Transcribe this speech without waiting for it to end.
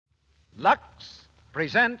Lux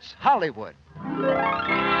presents Hollywood.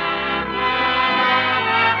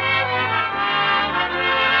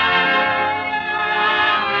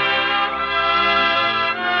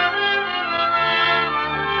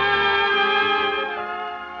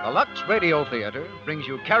 The Lux Radio Theater brings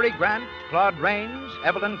you Cary Grant, Claude Rains,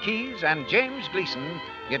 Evelyn Keyes, and James Gleason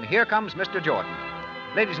in Here Comes Mr. Jordan.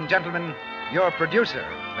 Ladies and gentlemen, your producer,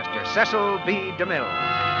 Mr. Cecil B.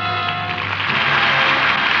 DeMille.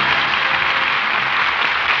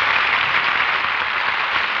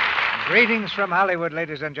 Greetings from Hollywood,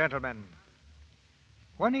 ladies and gentlemen.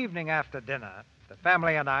 One evening after dinner, the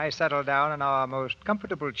family and I settled down in our most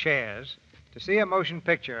comfortable chairs to see a motion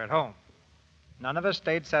picture at home. None of us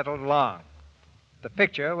stayed settled long. The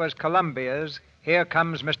picture was Columbia's Here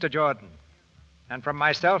Comes Mr. Jordan. And from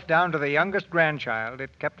myself down to the youngest grandchild,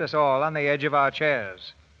 it kept us all on the edge of our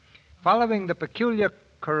chairs, following the peculiar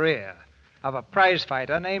career of a prize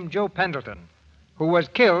fighter named Joe Pendleton, who was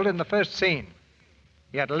killed in the first scene,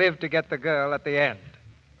 yet lived to get the girl at the end,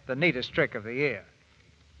 the neatest trick of the year.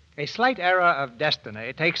 A slight error of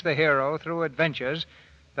destiny takes the hero through adventures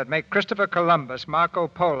that make Christopher Columbus, Marco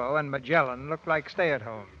Polo, and Magellan look like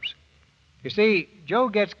stay-at-homes. You see, Joe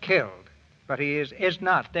gets killed, but he is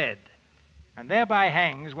not dead, and thereby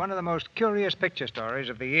hangs one of the most curious picture stories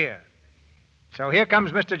of the year. So here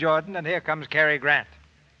comes Mr. Jordan, and here comes Cary Grant.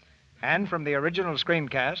 And from the original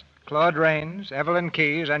screencast, Claude Rains, Evelyn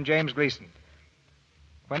Keyes, and James Gleason.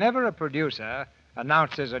 Whenever a producer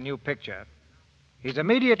announces a new picture, he's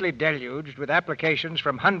immediately deluged with applications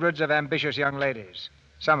from hundreds of ambitious young ladies,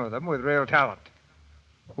 some of them with real talent,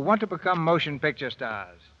 who want to become motion picture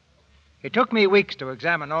stars. It took me weeks to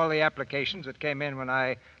examine all the applications that came in when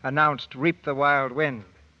I announced Reap the Wild Wind.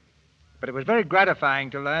 But it was very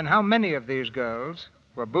gratifying to learn how many of these girls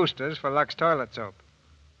were boosters for Lux toilet soap.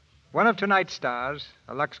 One of tonight's stars,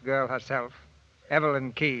 a Lux girl herself,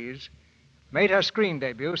 Evelyn Keyes, made her screen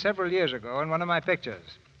debut several years ago in one of my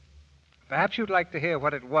pictures. Perhaps you'd like to hear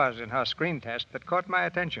what it was in her screen test that caught my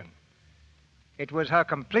attention. It was her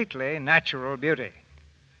completely natural beauty.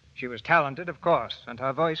 She was talented, of course, and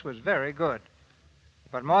her voice was very good.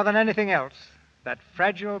 But more than anything else, that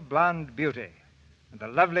fragile blonde beauty and the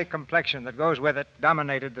lovely complexion that goes with it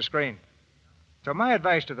dominated the screen. So my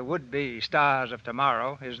advice to the would-be stars of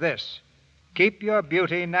tomorrow is this: keep your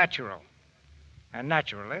beauty natural. And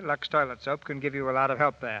naturally, Lux toilet soap can give you a lot of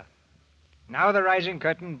help there. Now the rising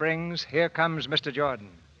curtain brings Here Comes Mr. Jordan,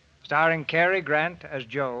 starring Cary Grant as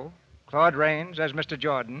Joe, Claude Rains as Mr.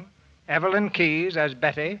 Jordan, Evelyn Keyes as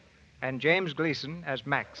Betty, and James Gleason as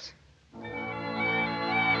Max.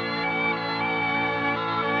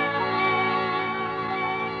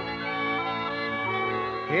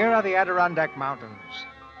 Here are the Adirondack Mountains.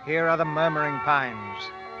 Here are the murmuring pines,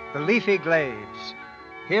 the leafy glades.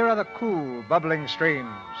 Here are the cool, bubbling streams.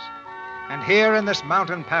 And here in this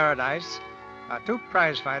mountain paradise are two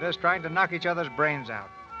prize fighters trying to knock each other's brains out.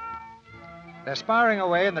 They're sparring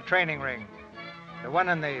away in the training ring. The one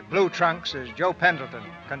in the blue trunks is Joe Pendleton,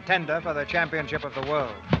 contender for the championship of the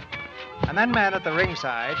world. And that man at the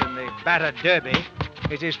ringside in the battered derby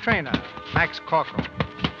is his trainer, Max Corkle.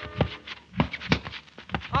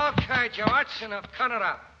 Okay, Joe, that's enough. Cut it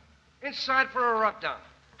out. Inside for a rub-down.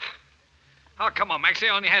 Oh, come on, Maxie.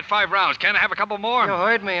 I only had 5 rounds. Can't I have a couple more? You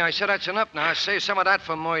heard me. I said that's enough now. Save some of that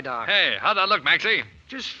for Murdoch. Hey, how'd that look, Maxie?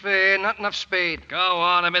 Just fair, not enough speed. Go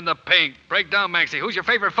on, I'm in the pink. Break down, Maxie. Who's your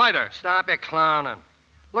favorite fighter? Stop your clowning.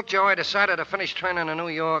 Look, Joe, I decided to finish training in New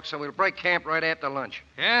York, so we'll break camp right after lunch.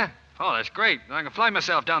 Yeah? Oh, that's great. I can fly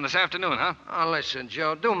myself down this afternoon, huh? Oh, listen,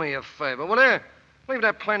 Joe, do me a favor, will you? Leave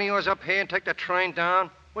that plane of yours up here and take the train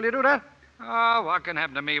down. Will you do that? Oh, what can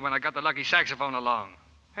happen to me when I got the lucky saxophone along?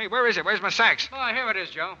 Hey, where is it? Where's my sax? Oh, here it is,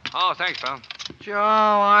 Joe. Oh, thanks, pal. Joe,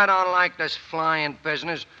 I don't like this flying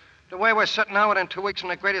business. The way we're sitting out within 2 weeks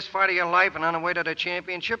from the greatest fight of your life and on the way to the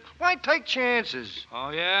championship, why take chances?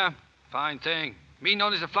 Oh, yeah? Fine thing. Me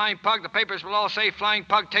known as the Flying Pug, the papers will all say Flying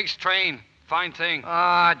Pug takes train. Fine thing.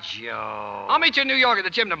 Ah, Joe. I'll meet you in New York at the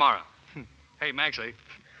gym tomorrow. Hey, Maxie,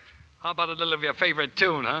 how about a little of your favorite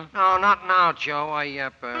tune, huh? No, not now, Joe. Oh,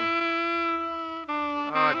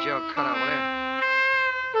 Joe, cut out, will you?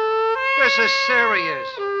 This is serious.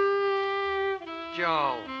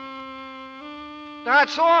 Joe.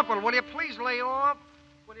 That's awful. Will you please lay off?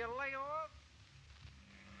 Will you lay off?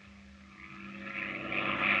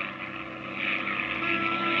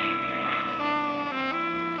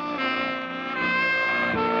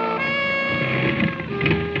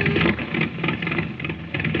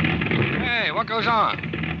 Hey, what goes on?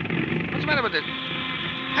 What's the matter with this?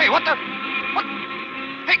 Hey, what the? What?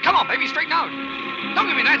 Hey, come on, baby, straighten out. Don't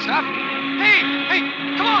give me that stuff. Hey,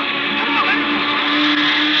 come on, come on.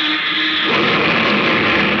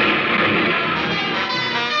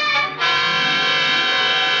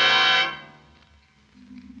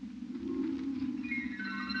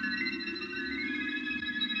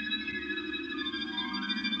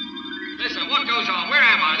 what goes on? Where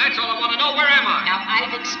am I? That's all I want to know. Where am I? Now,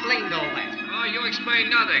 I've explained all that. Oh, you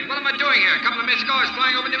explain nothing. What am I doing here? A couple of minutes ago, I was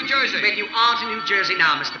flying over New Jersey. But you aren't in New Jersey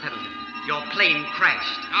now, Mr. Pendleton. Your plane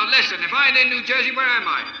crashed. Now, listen, if I ain't in New Jersey, where am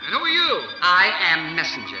I? And who are you? I am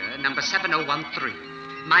messenger number 7013.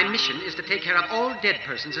 My mission is to take care of all dead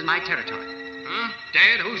persons in my territory. Huh?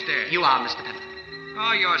 Dead? Who's dead? You are, Mr. Pendleton.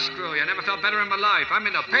 Oh, you're screwy. I never felt better in my life. I'm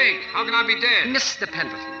in the pink. How can I be dead? Mr.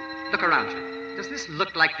 Pendleton, look around you. Does this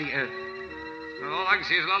look like the Earth? Well, all I can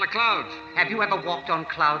see is a lot of clouds. Have you ever walked on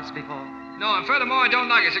clouds before? No, and furthermore, I don't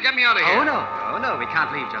like it, so get me out of here. Oh, no, we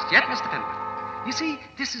can't leave just yet, Mr. Pendleton. You see,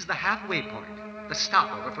 this is the halfway point, the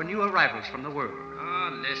stopover for new arrivals from the world.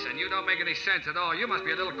 Oh, listen, you don't make any sense at all. You must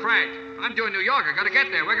be a little cracked. I'm doing New York. I gotta get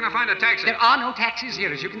there. Where can I find a taxi? There are no taxis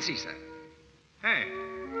here, as you can see, sir. Hey.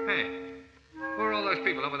 Who are all those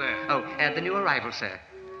people over there? Oh, the new arrivals, sir.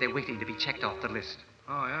 They're waiting to be checked off the list.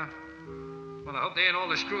 Oh, yeah? Well, I hope they ain't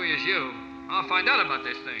all as screwy as you. I'll find out about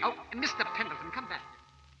this thing. Oh, Mr. Pendleton, come back.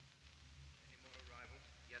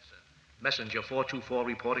 Messenger 424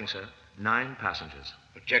 reporting, sir. 9 passengers.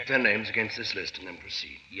 Check their names against this list and then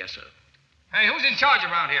proceed. Yes, sir. Hey, who's in charge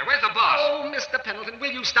around here? Where's the boss? Oh, Mr. Pendleton,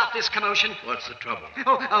 will you stop this commotion? What's the trouble?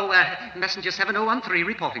 Messenger 7013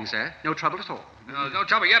 reporting, sir. No trouble at all. No, there's no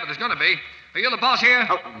trouble yet, but there's gonna be. Are you the boss here?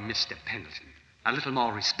 Oh, Mr. Pendleton, a little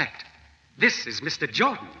more respect. This is Mr.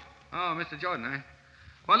 Jordan. Oh, Mr. Jordan, eh?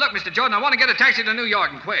 Well, look, Mr. Jordan, I want to get a taxi to New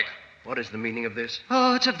York and quick. What is the meaning of this?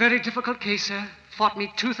 Oh, it's a very difficult case, sir. Fought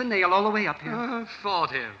me tooth and nail all the way up here.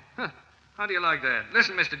 Fought him. Huh. How do you like that?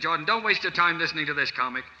 Listen, Mr. Jordan, don't waste your time listening to this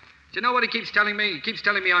comic. Do you know what he keeps telling me? He keeps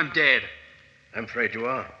telling me I'm dead. I'm afraid you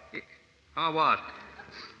are. Oh, what?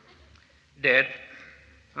 Dead?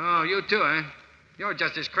 Oh, you too, eh? You're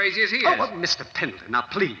just as crazy as he is. Oh, Mr. Pendleton, now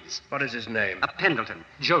please. What is his name? Pendleton,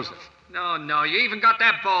 Joseph. No, you even got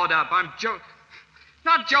that balled up. I'm Joe...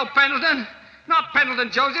 Not Joe Pendleton. Not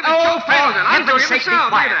Pendleton Joseph. It's Joe Pendleton. I'm doing it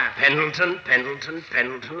myself. Look at that.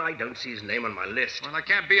 Pendleton. I don't see his name on my list. Well, I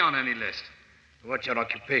can't be on any list. What's your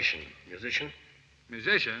occupation? Musician?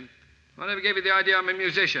 Musician? Whatever gave you the idea I'm a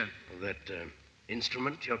musician? That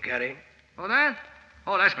instrument you're carrying? Oh, that?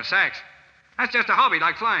 Oh, that's my sax. That's just a hobby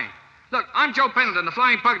like flying. Look, I'm Joe Pendleton, the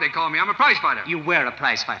flying pug they call me. I'm a prize fighter. You were a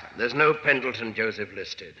prize fighter. There's no Pendleton Joseph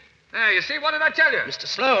listed. There, you see? What did I tell you? Mr.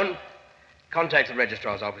 Sloan, contact the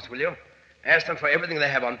registrar's office, will you? Ask them for everything they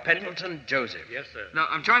have on Pendleton Joseph. Yes, sir. No,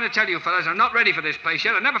 I'm trying to tell you, fellas, I'm not ready for this place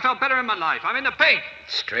yet. I never felt better in my life. I'm in the pink.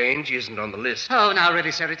 It's strange he isn't on the list. Oh, now,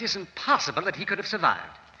 really, sir, it isn't possible that he could have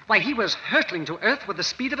survived. Why, he was hurtling to Earth with the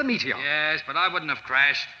speed of a meteor. Yes, but I wouldn't have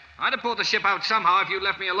crashed. I'd have pulled the ship out somehow if you'd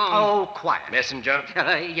left me alone. Oh, quiet. Messenger,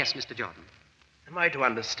 Yes, Mr. Jordan. am I to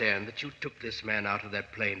understand that you took this man out of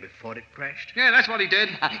that plane before it crashed? Yeah, that's what he did.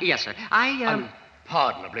 Yes, sir.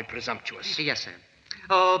 Unpardonably presumptuous. Yes, sir.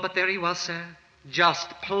 Oh, but there he was, sir. Just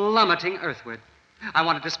plummeting earthward. I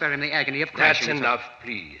wanted to spare him the agony of crashing. That's enough,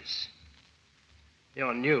 please.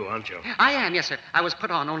 You're new, aren't you? I am, yes, sir. I was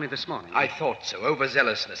put on only this morning. I thought so.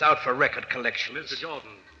 Overzealousness, out for record collections. Mr.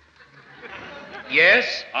 Jordan.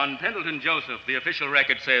 Yes? On Pendleton Joseph, the official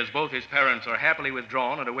record says both his parents are happily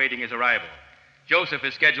withdrawn and awaiting his arrival. Joseph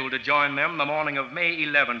is scheduled to join them the morning of May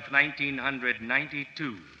 11th,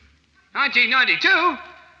 1992. 1992?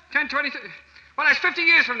 1023. Well, that's 50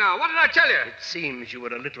 years from now. What did I tell you? It seems you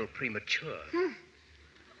were a little premature.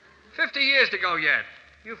 50 years to go yet.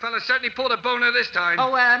 You fellas certainly pulled a boner this time.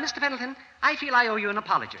 Oh, Mr. Pendleton, I feel I owe you an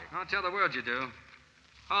apology. I'll tell the world you do.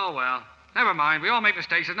 Oh, well. Never mind. We all make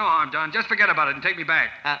mistakes. There's no harm done. Just forget about it and take me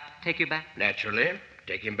back. Take you back? Naturally.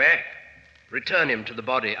 Take him back. Return him to the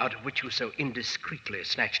body out of which you so indiscreetly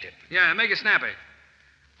snatched him. Yeah, make it snappy.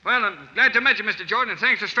 Well, I'm glad to meet you, Mr. Jordan, and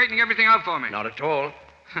thanks for straightening everything out for me. Not at all.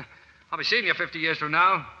 I'll be seeing you 50 years from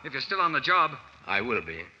now, if you're still on the job. I will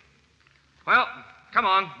be. Well, come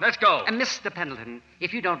on, let's go. Mr. Pendleton,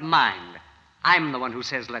 if you don't mind, I'm the one who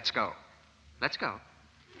says let's go. Let's go.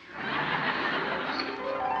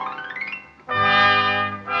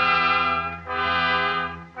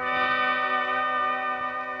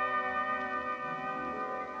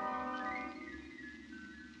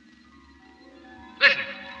 Listen,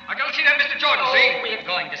 I gotta see that Mr. Jordan, see? We're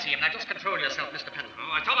going to see him. Now, just control yourself, Mr. Pendleton.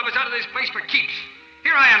 Oh, I thought I was out of this place for keeps.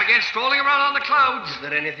 Here I am again, strolling around on the clouds. Is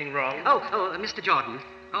there anything wrong? Mr. Jordan.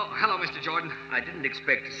 Oh, hello, Mr. Jordan. I didn't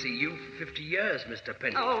expect to see you for 50 years, Mr.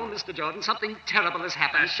 Pendleton. Oh, Mr. Jordan, something terrible has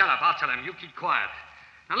happened. Shut up, I'll tell him. You keep quiet.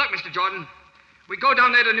 Now, look, Mr. Jordan, we go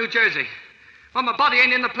down there to New Jersey. Well, my body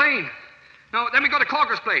ain't in the plane. No, then we go to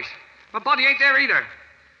Corker's place. My body ain't there either.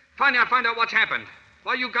 Finally, I find out what's happened.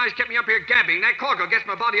 While you guys kept me up here gabbing, that Corker gets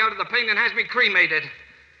my body out of the plane and has me cremated.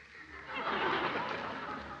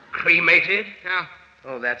 Cremated? Yeah.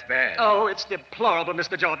 Oh, that's bad. Oh, it's deplorable,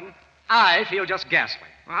 Mr. Jordan. I feel just ghastly.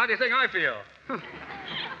 Well, how do you think I feel?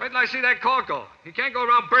 Wait till I see that corporal. He can't go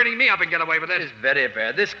around burning me up and get away with it. It's very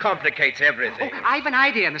bad. This complicates everything. Oh, I've an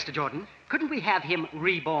idea, Mr. Jordan. Couldn't we have him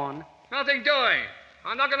reborn? Nothing doing.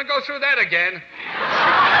 I'm not going to go through that again.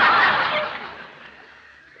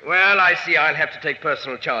 Well, I see I'll have to take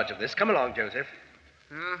personal charge of this. Come along, Joseph.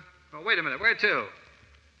 Well, wait a minute. Where to?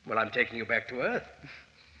 Well, I'm taking you back to Earth.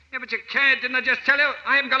 Yeah, but you can't. Didn't I just tell you?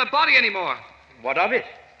 I haven't got a body anymore. What of it?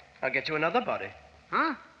 I'll get you another body.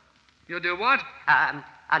 Huh? You'll do what?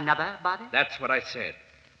 Another body? That's what I said.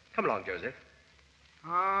 Come along, Joseph.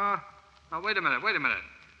 Now, wait a minute.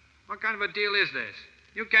 What kind of a deal is this?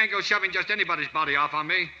 You can't go shoving just anybody's body off on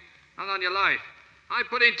me. Not on your life. I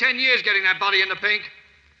put in 10 years getting that body in the pink.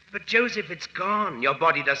 But, Joseph, it's gone. Your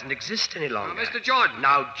body doesn't exist any longer. Now, Mr. Jordan.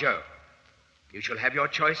 Now, Joe, you shall have your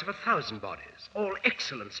choice of 1,000 bodies, all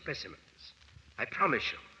excellent specimens. I promise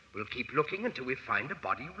you, we'll keep looking until we find a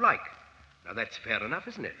body you like. Now, that's fair enough,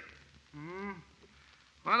 isn't it?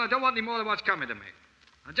 Well, I don't want any more than what's coming to me.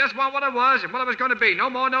 I just want what I was and what I was going to be. No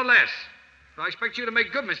more, no less. So I expect you to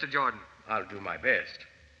make good, Mr. Jordan. I'll do my best.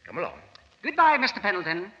 Come along. Goodbye, Mr.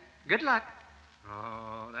 Pendleton. Good luck.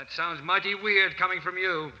 Oh, that sounds mighty weird coming from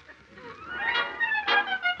you.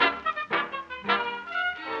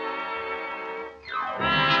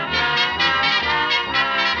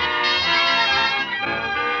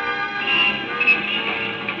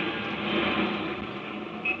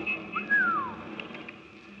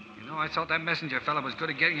 I thought that messenger fellow was good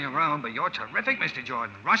at getting you around, but you're terrific, Mr.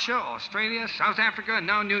 Jordan. Russia, Australia, South Africa, and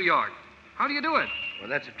now New York. How do you do it? Well,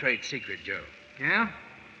 that's a trade secret, Joe. Yeah?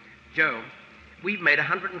 Joe, we've made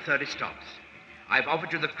 130 stops. I've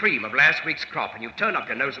offered you the cream of last week's crop, and you've turned up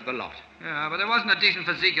your nose at the lot. Yeah, but there wasn't a decent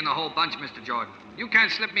physique in the whole bunch, Mr. Jordan. You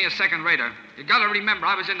can't slip me a second rater. You gotta remember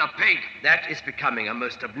I was in the pink. That is becoming a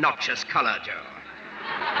most obnoxious color, Joe.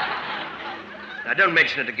 Now, don't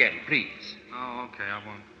mention it again, please. Oh, okay, I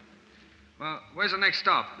won't. Well, where's the next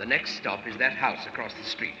stop? The next stop is that house across the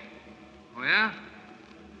street. Oh, yeah?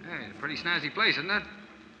 Hey, it's a pretty snazzy place, isn't it?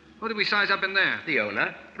 Who did we size up in there? The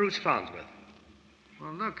owner, Bruce Farnsworth.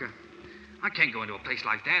 Well, look, I can't go into a place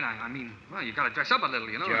like that. I mean, well, you've got to dress up a little,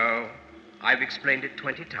 you know. Joe, I've explained it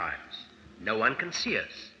 20 times. No one can see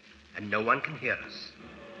us, and no one can hear us.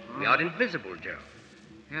 We are invisible, Joe.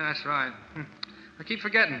 Yeah, that's right. I keep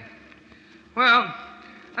forgetting. Well,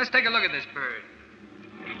 let's take a look at this bird.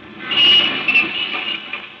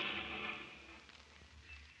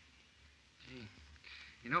 Gee,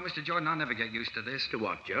 you know, Mr. Jordan, I'll never get used to this. To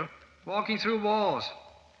what, Joe? Walking through walls.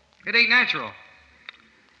 It ain't natural.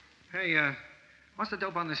 Hey, what's the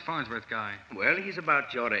dope on this Farnsworth guy? Well, he's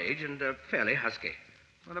about your age and fairly husky.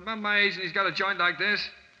 Well, about my age and he's got a joint like this?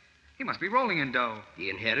 He must be rolling in dough.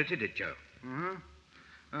 He inherited it, Joe.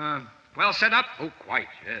 Mm-hmm. Well set up? Oh, quite.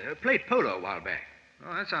 Played polo a while back.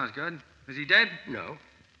 Oh, that sounds good. Is he dead? No.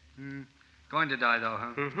 Going to die, though,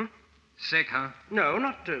 huh? Mm-hmm. Sick, huh? No,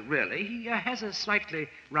 not really. He has a slightly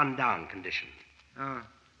run-down condition. Oh,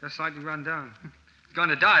 just slightly run down. He's going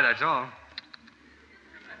to die, that's all.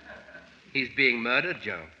 He's being murdered,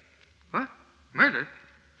 Joe. What? Murdered?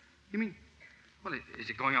 You mean... Well, is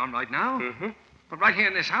it going on right now? Mm-hmm. But right here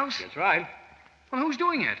in this house? That's right. Well, who's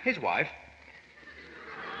doing it? His wife.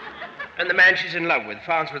 And the man she's in love with,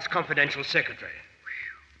 Farnsworth's confidential secretary.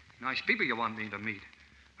 Nice people you want me to meet.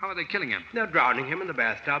 How are they killing him? They're drowning him in the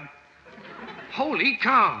bathtub. Holy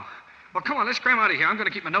cow. Well, come on, let's scram out of here. I'm going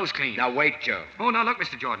to keep my nose clean. Now, wait, Joe. Oh, now, look,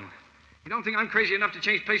 Mr. Jordan. You don't think I'm crazy enough to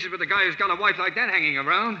change places with a guy who's got a wife like that hanging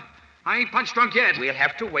around? I ain't punch drunk yet. We'll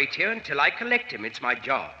have to wait here until I collect him. It's my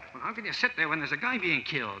job. Well, how can you sit there when there's a guy being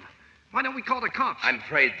killed? Why don't we call the cops? I'm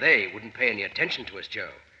afraid they wouldn't pay any attention to us, Joe.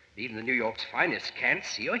 Even the New York's finest can't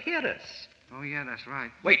see or hear us. Oh, yeah, that's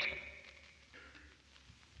right. Wait.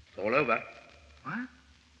 It's all over. What?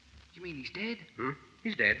 You mean he's dead?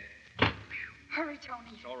 He's dead. Hurry, Tony.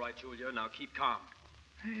 It's all right, Julia. Now keep calm.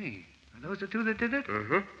 Hey, are those the two that did it?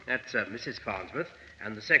 That's Mrs. Farnsworth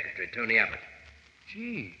and the secretary, Tony Abbott.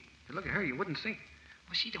 Gee, to look at her, you wouldn't think.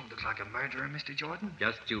 Well, she don't look like a murderer, Mr. Jordan.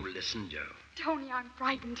 Just you listen, Joe. Tony, I'm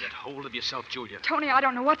frightened. Get hold of yourself, Julia. Tony, I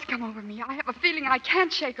don't know what's come over me. I have a feeling I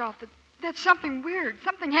can't shake off that there's something weird,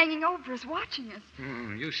 something hanging over us, watching us.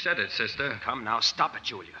 You said it, sister. Come now, stop it,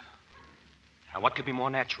 Julia. Now, what could be more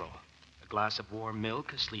natural? A glass of warm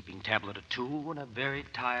milk, a sleeping tablet or two, and a very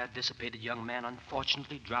tired, dissipated young man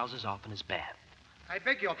unfortunately drowses off in his bath. I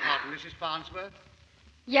beg your pardon, Mrs. Farnsworth.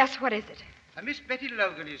 Yes, what is it? Miss Betty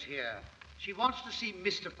Logan is here. She wants to see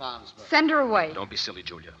Mr. Farnsworth. Send her away. Don't be silly,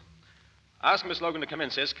 Julia. Ask Miss Logan to come in,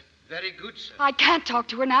 Sisk. Very good, sir. I can't talk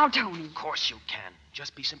to her now, Tony. Of course you can.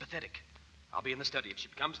 Just be sympathetic. I'll be in the study. If she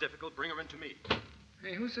becomes difficult, bring her in to me.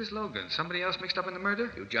 Hey, who's this Logan? Somebody else mixed up in the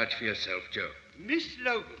murder? You judge for yourself, Joe. Miss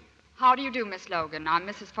Logan. How do you do, Miss Logan? I'm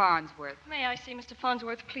Mrs. Farnsworth. May I see Mr.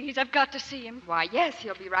 Farnsworth, please? I've got to see him. Why, yes,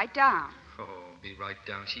 he'll be right down. Oh, be right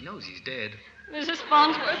down. She knows he's dead. Mrs.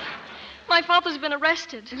 Farnsworth, my father's been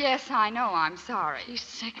arrested. Yes, I know. I'm sorry. He's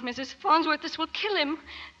sick, Mrs. Farnsworth. This will kill him.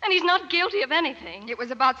 And he's not guilty of anything. It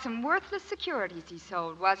was about some worthless securities he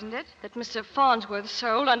sold, wasn't it? That Mr. Farnsworth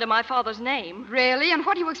sold under my father's name. Really? And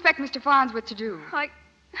what do you expect Mr. Farnsworth to do?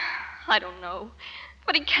 I don't know.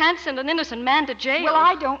 But he can't send an innocent man to jail. Well,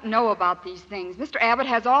 I don't know about these things. Mr. Abbott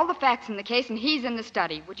has all the facts in the case, and he's in the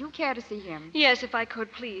study. Would you care to see him? Yes, if I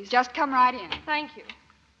could, please. Just come right in. Thank you.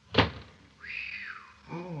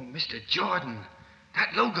 Oh, Mr. Jordan.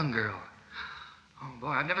 That Logan girl. Oh, boy,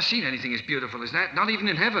 I've never seen anything as beautiful as that. Not even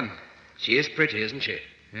in heaven. She is pretty, isn't she?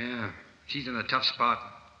 Yeah. She's in a tough spot.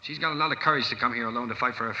 She's got a lot of courage to come here alone to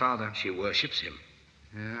fight for her father. She worships him.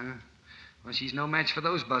 Yeah. Well, she's no match for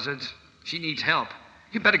those buzzards. She needs help.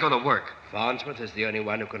 You better go to work. Farnsworth is the only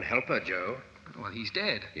one who can help her, Joe. Well, he's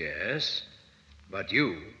dead. Yes. But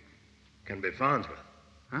you can be Farnsworth.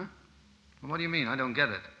 Huh? Well, what do you mean? I don't get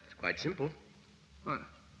it. It's quite simple. What?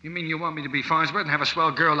 You mean you want me to be Farnsworth and have a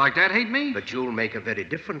swell girl like that hate me? But you'll make a very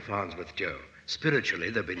different Farnsworth, Joe. Spiritually,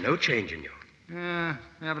 there'll be no change in you. Yeah,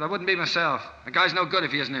 but I wouldn't be myself. A guy's no good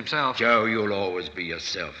if he isn't himself. Joe, you'll always be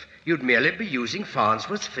yourself. You'd merely be using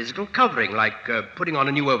Farnsworth's physical covering, like putting on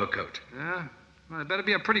a new overcoat. Yeah? Well, it better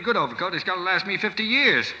be a pretty good overcoat. It's got to last me 50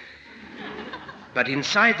 years. But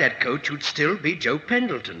inside that coat, you'd still be Joe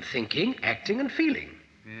Pendleton, thinking, acting, and feeling.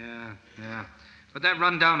 Yeah. But that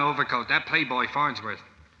run-down overcoat, that playboy Farnsworth,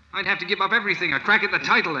 I'd have to give up everything, a crack at the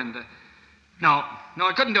title, and... No,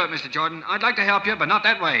 I couldn't do it, Mr. Jordan. I'd like to help you, but not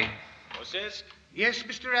that way. What's this? Yes,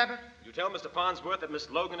 Mr. Abbott? You tell Mr. Farnsworth that Miss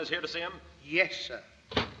Logan is here to see him? Yes, sir.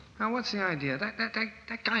 Now, what's the idea?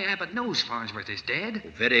 That guy Abbott knows Farnsworth is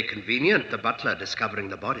dead. Very convenient, the butler discovering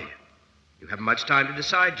the body. You haven't much time to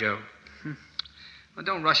decide, Joe. Well,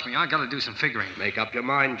 don't rush me. I got to do some figuring. Make up your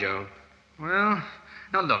mind, Joe. Well,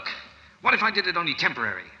 now look. What if I did it only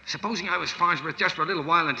temporary? Supposing I was Farnsworth just for a little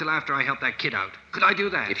while until after I helped that kid out. Could I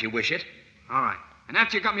do that? If you wish it. All right. And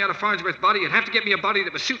after you got me out of Farnsworth's body, you'd have to get me a body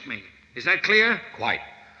that would suit me. Is that clear? Quite.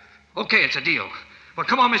 Okay, it's a deal. Well,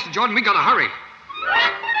 come on, Mr. Jordan. We got to hurry.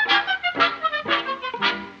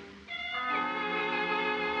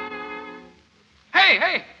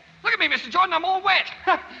 Hey! Look at me, Mr. Jordan. I'm all wet.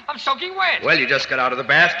 I'm soaking wet. Well, you just got out of the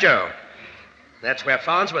bath, Joe. That's where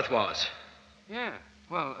Farnsworth was. Yeah.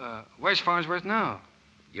 Well, where's Farnsworth now?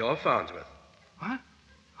 You're Farnsworth. What?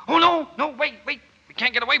 Oh, no, wait. We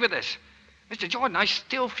can't get away with this. Mr. Jordan, I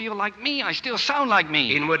still feel like me. I still sound like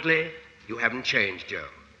me. Inwardly, you haven't changed, Joe.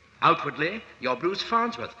 Outwardly, you're Bruce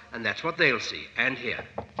Farnsworth, and that's what they'll see and hear.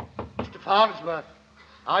 Mr. Farnsworth,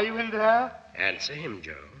 are you in there? Answer him,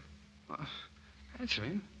 Joe. Answer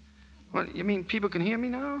him? What, you mean people can hear me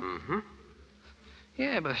now? Mm-hmm.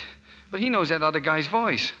 Yeah, but he knows that other guy's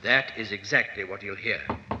voice. That is exactly what you'll hear.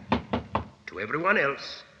 To everyone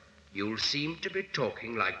else, you'll seem to be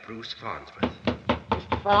talking like Bruce Farnsworth.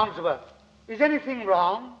 Mr. Farnsworth, is anything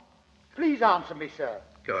wrong? Please answer me, sir.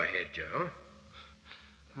 Go ahead, Joe.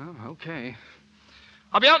 Oh, okay.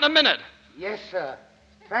 I'll be out in a minute. Yes, sir.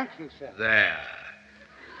 Thank you, sir. There.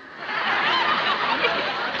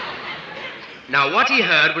 Now, what he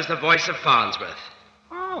heard was the voice of Farnsworth.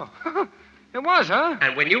 Oh, it was, huh?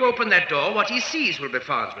 And when you open that door, what he sees will be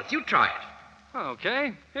Farnsworth. You try it.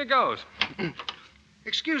 Okay, here goes.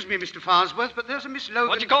 Excuse me, Mr. Farnsworth, but there's a Miss Logan...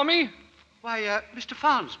 What'd you call me? Why, Mr.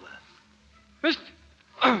 Farnsworth.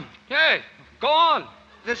 Hey, go on.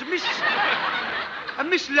 There's a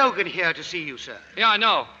Miss Logan here to see you, sir. Yeah, I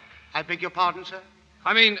know. I beg your pardon, sir?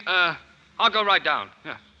 I mean, I'll go right down.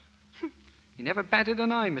 Yeah. You never batted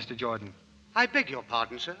an eye, Mr. Jordan. I beg your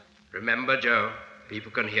pardon, sir. Remember, Joe,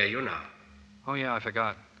 people can hear you now. Oh, yeah, I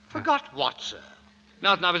forgot. Forgot what, sir?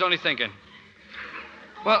 Nothing, I was only thinking.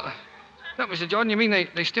 Well, look, Mr. Jordan, you mean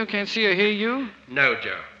they still can't see or hear you? No,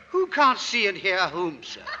 Joe. Who can't see and hear whom,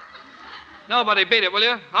 sir? Nobody, beat it, will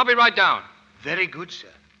you? I'll be right down. Very good, sir.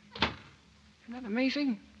 Isn't that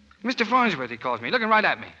amazing? Mr. Farnsworth, he calls me, looking right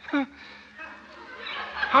at me.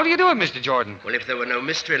 How do you do it, Mr. Jordan? Well, if there were no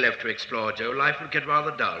mystery left to explore, Joe, life would get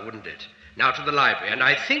rather dull, wouldn't it? Now to the library, and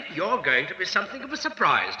I think you're going to be something of a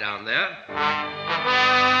surprise down there.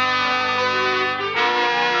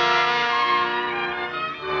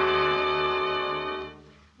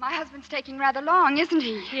 My husband's taking rather long, isn't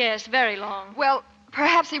he? Yes, very long. Well,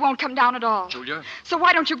 perhaps he won't come down at all. Julia? So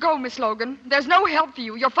why don't you go, Miss Logan? There's no help for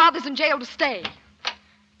you. Your father's in jail to stay.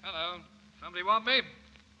 Hello. Somebody want me?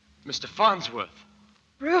 Mr. Farnsworth.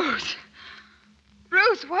 Bruce.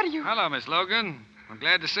 Bruce, what are you... Hello, Miss Logan. I'm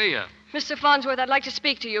glad to see you. Mr. Farnsworth, I'd like to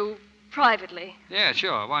speak to you privately. Yeah,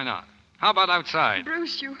 sure. Why not? How about outside?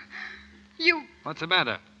 Bruce, you... What's the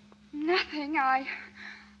matter? Nothing. I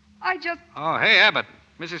just... Oh, hey, Abbott.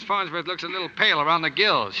 Mrs. Farnsworth looks a little pale around the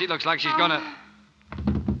gills. She looks like she's gonna...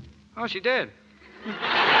 Oh, she did. Well,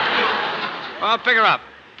 I'll pick her up.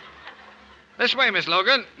 This way, Miss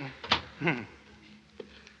Logan.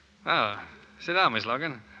 Oh, sit down, Miss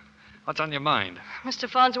Logan. What's on your mind? Mr.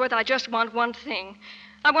 Farnsworth, I just want one thing.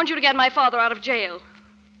 I want you to get my father out of jail.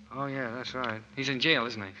 Oh, yeah, that's right. He's in jail,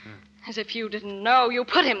 isn't he? Yeah. As if you didn't know. You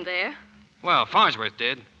put him there. Well, Farnsworth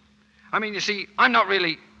did. I mean, you see, I'm not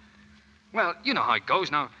really... Well, you know how it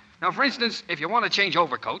goes. Now, for instance, if you want to change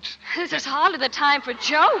overcoats... This is hardly the time for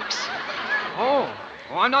jokes. Oh,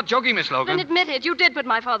 I'm not joking, Miss Logan. Then admit it. You did put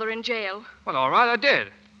my father in jail. Well, all right, I did.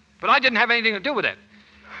 But I didn't have anything to do with it.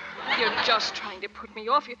 You're just trying to put me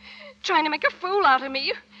off. You're trying to make a fool out of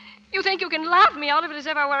me. You think you can laugh me out of it as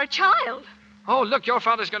if I were a child. Oh, look, your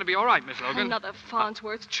father's going to be all right, Miss Logan. Another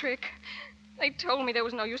Farnsworth trick. They told me there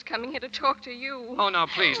was no use coming here to talk to you. Oh, now,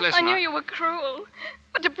 please, listen. I knew you were cruel.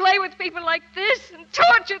 But to play with people like this and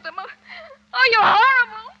torture them... Oh, you're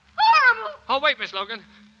horrible. Horrible. Oh, wait, Miss Logan.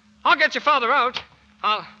 I'll get your father out.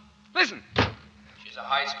 Listen. She's a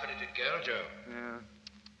high-spirited girl, Joe. Yeah.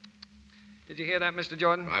 Did you hear that, Mr.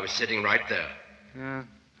 Jordan? I was sitting right there. Yeah.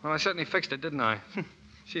 Well, I certainly fixed it, didn't I?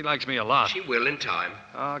 She likes me a lot. She will in time.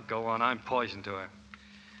 Oh, go on. I'm poison to her.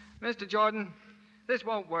 Mr. Jordan, this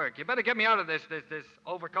won't work. You better get me out of this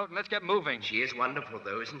overcoat and let's get moving. She is wonderful,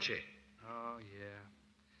 though, isn't she? Oh, yeah.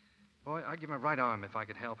 Boy, I'd give my right arm if I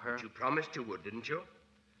could help her. But you promised you would, didn't you?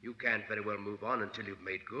 You can't very well move on until you've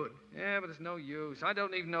made good. Yeah, but it's no use. I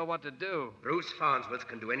don't even know what to do. Bruce Farnsworth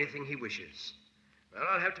can do anything he wishes. Well,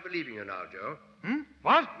 I'll have to be leaving you now, Joe.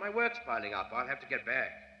 What? My work's piling up. I'll have to get back.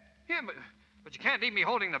 Yeah, but you can't leave me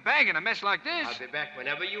holding the bag in a mess like this. I'll be back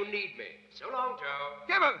whenever you need me. So long, Joe.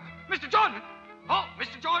 Yeah, but Mr. Jordan! Oh,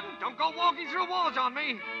 Mr. Jordan, don't go walking through walls on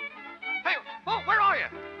me. Hey, where are you?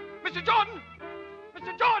 Mr. Jordan!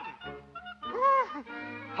 Mr. Jordan!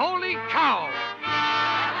 Holy cow!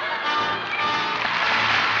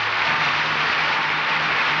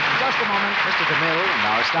 In just a moment, Mr. DeMille and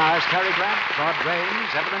our stars Cary Grant, Claude Rains,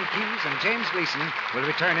 Evelyn Keyes, and James Gleason will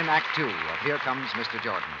return in Act Two of Here Comes Mr.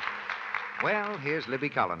 Jordan. Well, here's Libby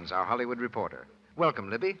Collins, our Hollywood reporter. Welcome,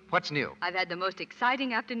 Libby. What's new? I've had the most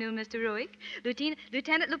exciting afternoon, Mr. Ruick.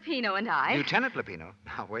 Lieutenant Lupino and I... Lieutenant Lupino?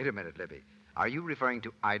 Now, wait a minute, Libby. Are you referring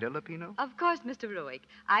to Ida Lupino? Of course, Mr. Ruick.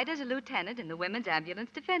 Ida's a lieutenant in the Women's Ambulance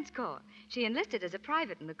Defense Corps. She enlisted as a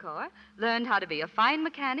private in the Corps, learned how to be a fine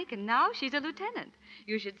mechanic, and now she's a lieutenant.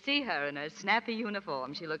 You should see her in her snappy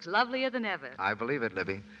uniform. She looks lovelier than ever. I believe it,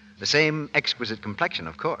 Libby. The same exquisite complexion,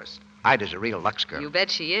 of course. Ida's a real Lux girl. You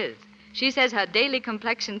bet she is. She says her daily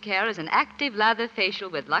complexion care is an active lather facial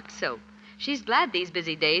with Lux soap. She's glad these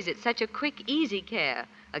busy days it's such a quick, easy care,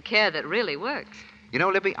 a care that really works. You know,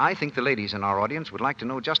 Libby, I think the ladies in our audience would like to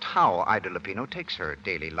know just how Ida Lupino takes her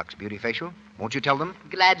daily Lux Beauty facial. Won't you tell them?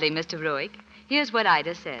 Gladly, Mr. Ruick. Here's what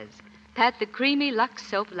Ida says. Pat the creamy Lux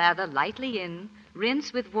soap lather lightly in,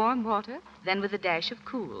 rinse with warm water, then with a dash of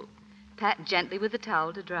cool. Pat gently with a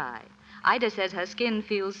towel to dry. Ida says her skin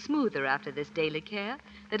feels smoother after this daily care,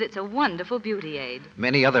 that it's a wonderful beauty aid.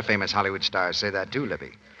 Many other famous Hollywood stars say that too,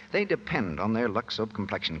 Libby. They depend on their Lux soap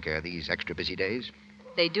complexion care these extra busy days.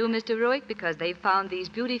 They do, Mr. Ruick, because they've found these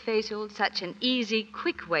beauty facials such an easy,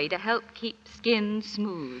 quick way to help keep skin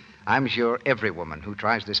smooth. I'm sure every woman who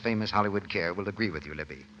tries this famous Hollywood care will agree with you,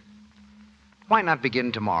 Libby. Why not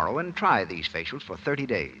begin tomorrow and try these facials for 30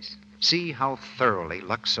 days? See how thoroughly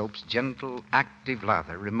Lux Soap's gentle, active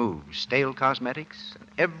lather removes stale cosmetics and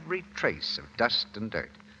every trace of dust and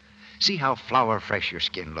dirt. See how flower fresh your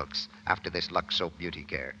skin looks after this Lux Soap beauty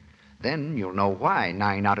care. Then you'll know why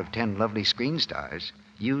 9 out of 10 lovely screen stars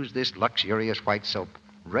use this luxurious white soap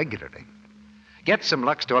regularly. Get some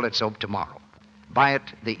Lux toilet soap tomorrow. Buy it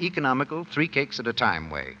the economical 3 cakes at a time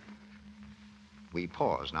way. We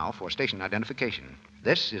pause now for station identification.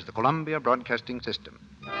 This is the Columbia Broadcasting System.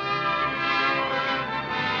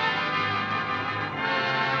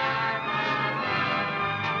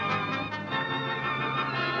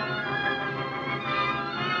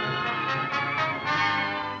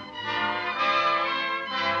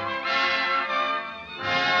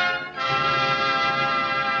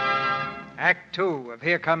 Act Two of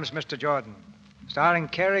Here Comes Mr. Jordan, starring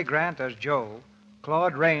Cary Grant as Joe,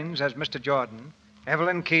 Claude Rains as Mr. Jordan,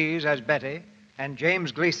 Evelyn Keyes as Betty, and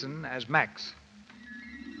James Gleason as Max.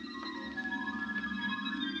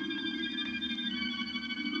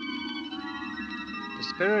 The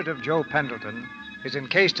spirit of Joe Pendleton is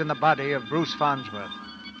encased in the body of Bruce Farnsworth,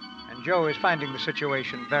 Joe is finding the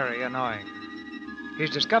situation very annoying. He's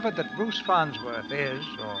discovered that Bruce Farnsworth is,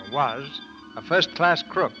 or was, a first-class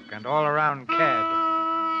crook and all-around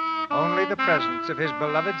cad. Only the presence of his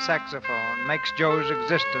beloved saxophone makes Joe's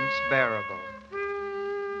existence bearable.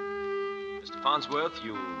 Mr. Farnsworth,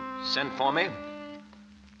 you sent for me?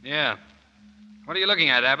 Yeah. What are you looking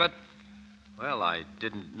at, Abbott? Well, I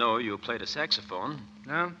didn't know you played a saxophone.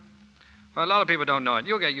 No? Well, a lot of people don't know it.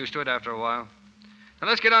 You'll get used to it after a while. Now,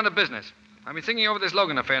 let's get on to business. I've been thinking over this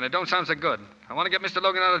Logan affair, and it don't sound so good. I want to get Mr.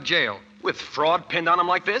 Logan out of jail. With fraud pinned on him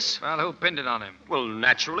like this? Well, who pinned it on him? Well,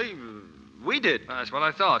 naturally, we did. That's what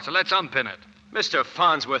I thought, so let's unpin it. Mr.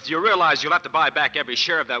 Farnsworth, you realize you'll have to buy back every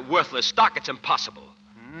share of that worthless stock. It's impossible.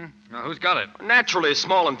 Now, who's got it? Naturally,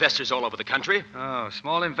 small investors all over the country. Oh,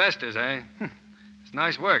 small investors, eh? It's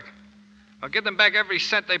nice work. I'll give them back every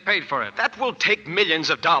cent they paid for it. That will take millions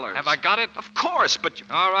of dollars. Have I got it? Of course, but...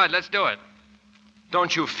 All right, let's do it.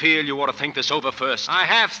 Don't you feel you ought to think this over first? I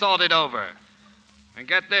have thought it over. And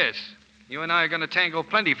get this. You and I are going to tangle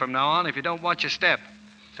plenty from now on if you don't watch your step.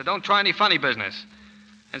 So don't try any funny business.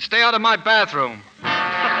 And stay out of my bathroom.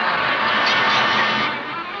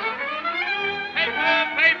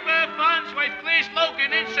 Paper, Farnsworth clears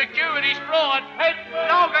Logan in securities fraud. Paper.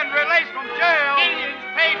 Logan released from jail. Millions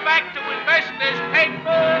paid back to investors.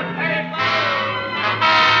 Paper.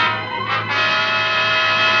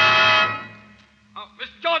 Oh,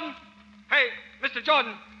 Mr. Jordan. Hey, Mr.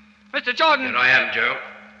 Jordan. Mr. Jordan. Here I am, Joe.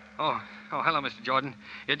 Oh, hello, Mr. Jordan.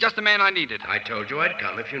 You're just the man I needed. I told you I'd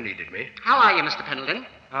come if you needed me. How are you, Mr. Pendleton?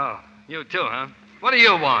 Oh, you too, huh? What do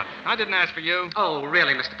you want? I didn't ask for you. Oh,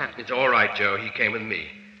 really, Mr. Pendleton? It's all right, Joe. He came with me.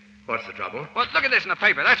 What's the trouble? Well, look at this in the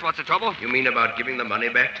paper. That's what's the trouble. You mean about giving the money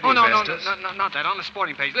back to the no, investors? no, not that. On the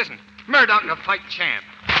sporting page. Listen. Murdoch to fight champ.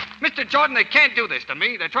 Mr. Jordan, they can't do this to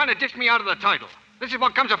me. They're trying to ditch me out of the title. This is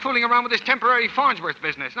what comes of fooling around with this temporary Farnsworth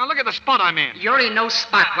business. Now, look at the spot I'm in. You're in no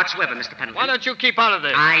spot whatsoever, Mr. Pendleton. Why don't you keep out of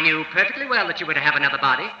this? I knew perfectly well that you were to have another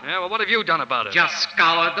body. Yeah, well, what have you done about it? Just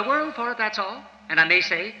scoured the world for it, that's all. And I may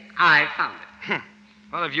say, I found it.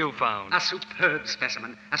 What have you found? A superb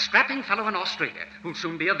specimen. A strapping fellow in Australia who'll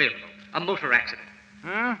soon be available. A motor accident.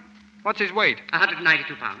 Huh? What's his weight?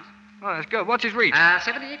 192 pounds. Oh, that's good. What's his reach?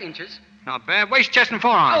 78 inches. Not bad. Waist, chest, and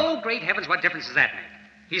forearm. Oh, great heavens, what difference does that make?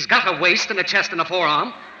 He's got a waist and a chest and a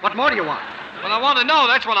forearm. What more do you want? Well, I want to know.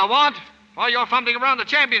 That's what I want. While you're fumbling around, the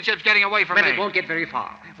championship's getting away from But me. it won't get very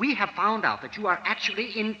far. We have found out that you are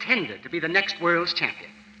actually intended to be the next world's champion.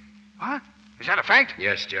 What? Is that a fact?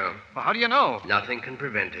 Yes, Joe. Well, how do you know? Nothing can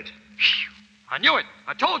prevent it. I knew it.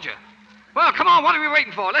 I told you. Well, come on. What are we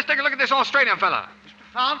waiting for? Let's take a look at this Australian fella.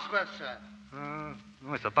 Mr. Farnsworth, sir. Oh,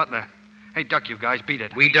 it's the butler. Hey, duck, you guys. Beat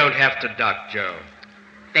it. We don't have to duck, Joe.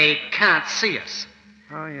 They can't see us.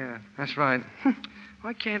 Oh, yeah. That's right.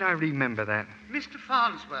 Why can't I remember that? Mr.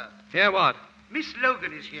 Farnsworth. Yeah, what? Miss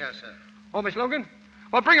Logan is here, sir. Oh, Miss Logan?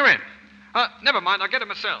 Well, bring her in. Never mind. I'll get her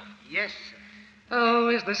myself. Yes, sir. Oh,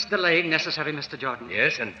 is this delay necessary, Mr. Jordan?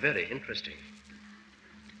 Yes, and very interesting.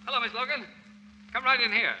 Hello, Miss Logan. Come right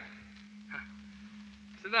in here.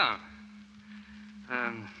 Sit down.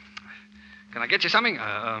 Can I get you something?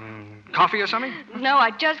 Coffee or something? No,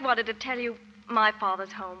 I just wanted to tell you my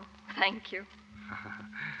father's home. Thank you.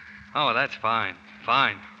 Oh, that's fine.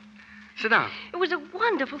 Fine. Sit down. It was a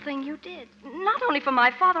wonderful thing you did. Not only for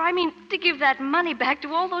my father, I mean, to give that money back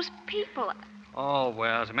to all those people. Oh,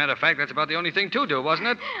 well, as a matter of fact, that's about the only thing to do, wasn't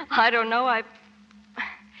it? I don't know. I'm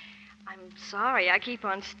sorry I keep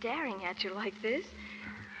on staring at you like this.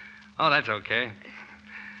 Oh, that's okay.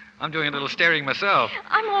 I'm doing a little staring myself.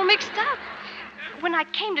 I'm all mixed up. When I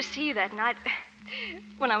came to see you that night,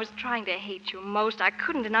 when I was trying to hate you most, I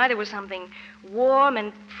couldn't deny there was something warm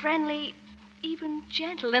and friendly, even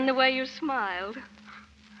gentle in the way you smiled.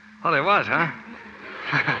 Oh, there was, huh?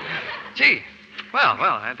 Gee. Well,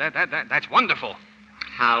 that's wonderful.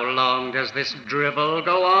 How long does this drivel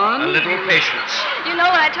go on? A little patience. You know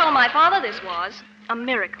what I told my father this was? A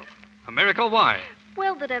miracle. A miracle? Why?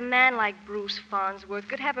 Well, that a man like Bruce Farnsworth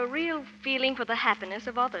could have a real feeling for the happiness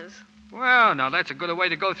of others. Well, now, that's as good a way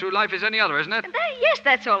to go through life as any other, isn't it? Yes,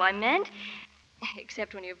 that's all I meant.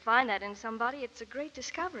 Except when you find that in somebody, it's a great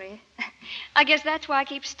discovery. I guess that's why I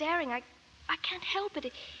keep staring. I can't help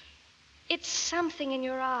it. It's something in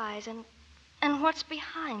your eyes and what's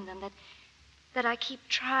behind them that I keep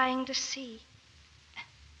trying to see.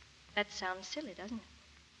 That sounds silly, doesn't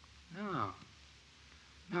it?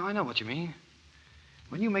 No, I know what you mean.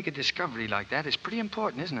 When you make a discovery like that, it's pretty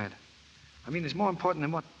important, isn't it? I mean, it's more important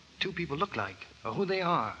than what two people look like, or who they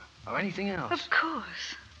are, or anything else. Of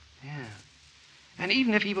course. Yeah. And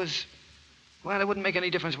even if he was, well, it wouldn't make any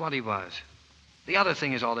difference what he was. The other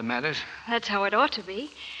thing is all that matters. That's how it ought to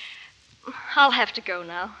be. I'll have to go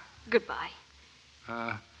now. Goodbye.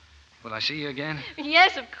 Will I see you again?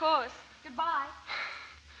 Yes, of course. Goodbye.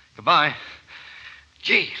 Goodbye.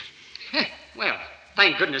 Gee. Well,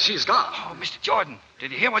 thank goodness she's gone. Oh, Mr. Jordan,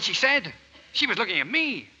 did you hear what she said? She was looking at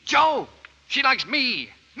me. Joe. She likes me.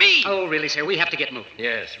 Me. Oh, really, sir? We have to get moving.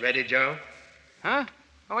 Yes, ready, Joe? Huh?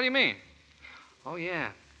 Oh, what do you mean? Oh,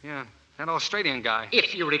 yeah. That Australian guy.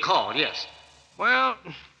 If you recall, yes. Well,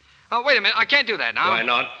 wait a minute. I can't do that now. Why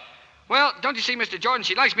not? Well, don't you see, Mr. Jordan,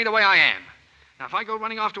 she likes me the way I am. Now, if I go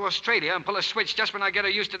running off to Australia and pull a switch just when I get her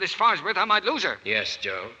used to this Farnsworth, I might lose her. Yes,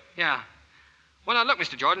 Joe. Yeah. Well, now, look,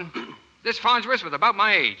 Mr. Jordan. This Farnsworth was about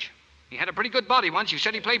my age. He had a pretty good body once. You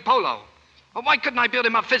said he played polo. Well, why couldn't I build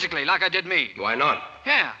him up physically like I did me? Why not?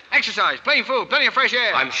 Yeah. Exercise, plain food, plenty of fresh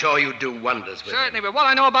air. I'm sure you'd do wonders with Certainly, him. but what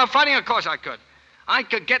I know about fighting, of course I could. I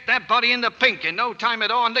could get that body in the pink in no time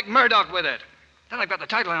at all and lick Murdoch with it. Then I got the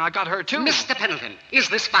title and I got her, too. Mr. Pendleton, is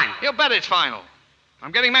this final? You bet it's final.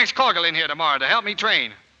 I'm getting Max Corgle in here tomorrow to help me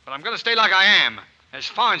train. But I'm going to stay like I am, as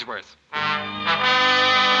Farnsworth.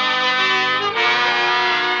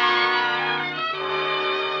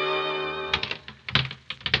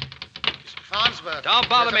 Farnsworth. Don't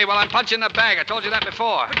bother me while I'm punching the bag. I told you that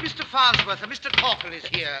before. But Mr. Farnsworth, Mr. Corkle is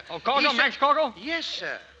here. Oh, Corgle? Max Corgle? Yes,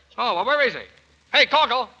 sir. Oh, well, where is he? Hey,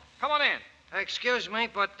 Corgle, come on in. Excuse me,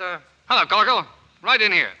 but, Hello, Corgle. Right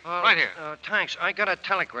in here. Right here. Thanks. I got a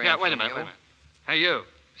telegram. Yeah, wait a from minute, you. wait a minute. Hey, you.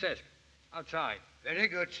 Sit. Outside. Very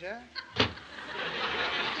good, sir.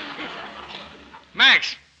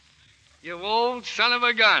 Max, you old son of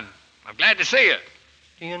a gun. I'm glad to see you.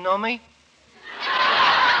 Do you know me?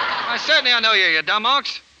 Why, certainly I know you, you dumb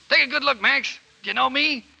ox. Take a good look, Max. Do you know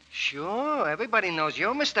me? Sure. Everybody knows you,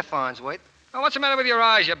 Mr. Farnsworth. Now, what's the matter with your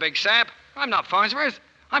eyes, you big sap? I'm not Farnsworth.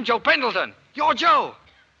 I'm Joe Pendleton. You're Joe.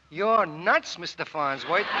 You're nuts, Mr.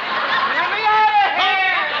 Farnsworth. Let me out of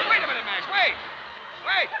here! Wait a minute, Max. Wait.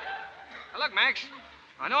 Now, look, Max.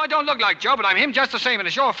 I know I don't look like Joe, but I'm him just the same, and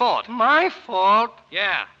it's your fault. My fault?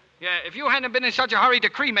 Yeah. If you hadn't been in such a hurry to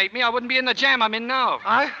cremate me, I wouldn't be in the jam I'm in now.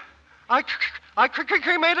 I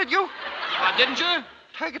cremated you? Didn't you?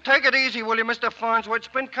 Take it easy, will you, Mr. Farnsworth?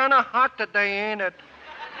 It's been kind of hot today, ain't it?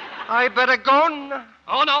 I better go now.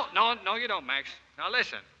 Oh, no, you don't, Max. Now,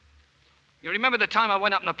 listen. You remember the time I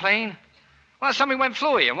went up in a plane? Well, something went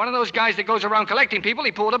fluey, and one of those guys that goes around collecting people,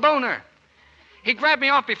 he pulled a boner. He grabbed me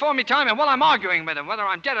off before me time, and while I'm arguing with him, whether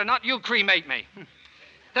I'm dead or not, you cremate me.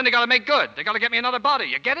 Then they gotta make good. They gotta get me another body.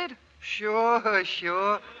 You get it? Sure.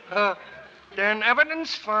 Then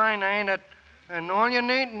everything's fine, ain't it? And all you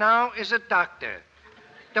need now is a doctor.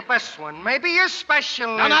 The best one. Maybe a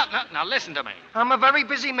specialist. Now, listen to me. I'm a very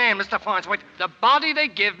busy man, Mr. Farnsworth. The body they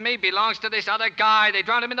give me belongs to this other guy. They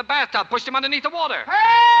drowned him in the bathtub, pushed him underneath the water.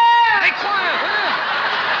 Hey! Hey, quiet,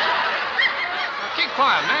 huh? Keep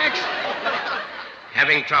quiet, Max.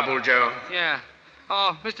 Having trouble, Joe? Yeah.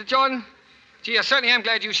 Oh, Mr. Jordan? Gee, I certainly am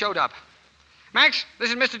glad you showed up. Max, this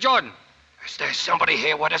is Mr. Jordan. Is there somebody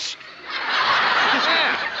here with us?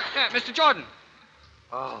 Yeah, Mr. Jordan.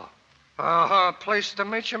 Pleased to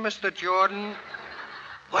meet you, Mr. Jordan.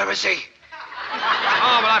 Where is he?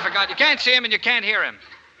 Oh, well, I forgot. You can't see him and you can't hear him.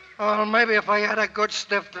 Oh, maybe if I had a good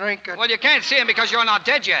stiff drink. Well, you can't see him because you're not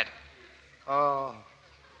dead yet. Well,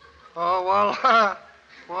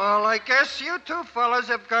 I guess you two fellas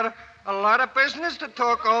have got a lot of business to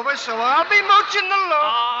talk over, so I'll be mooching along.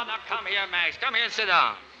 Oh, now come here, Max. Come here and sit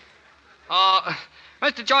down.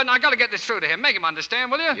 Mr. Jordan, I got to get this through to him. Make him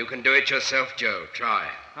understand, will you? You can do it yourself, Joe. Try.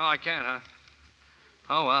 Oh, I can't, huh?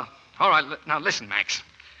 Oh, well. All right, now listen, Max.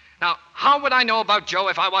 Now, how would I know about Joe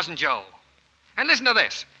if I wasn't Joe? And listen to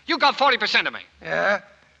this. You got 40% of me. Yeah?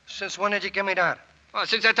 Since when did you give me that? Well,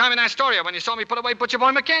 since that time in Astoria when you saw me put away Butcher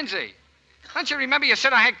Boy Mackenzie. Don't you remember you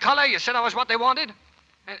said I had color? You said I was what they wanted?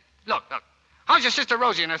 Look. How's your sister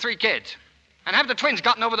Rosie and her 3 kids? And have the twins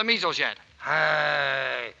gotten over the measles yet?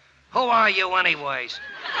 Hey, who are you anyways?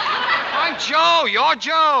 I'm Joe. You're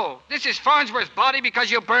Joe. This is Farnsworth's body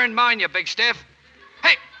because you burned mine, you big stiff.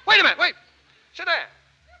 Hey, wait a minute. Wait. Sit there.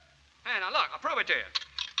 Hey, now look. I'll prove it to you.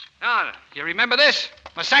 Now, you remember this?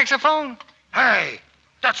 My saxophone? Hey,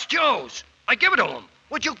 that's Joe's. I give it to him.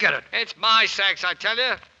 Where'd you get it? It's my sax, I tell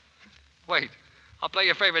you. Wait. I'll play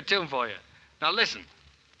your favorite tune for you. Now listen.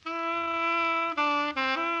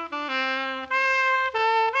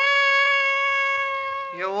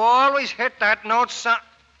 You always hit that note, son.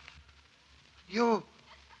 You,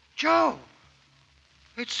 Joe.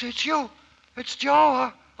 It's you. It's Joe,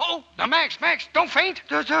 huh? Oh, now, Max, don't faint.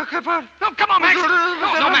 No, come on. No, come on, Max. No,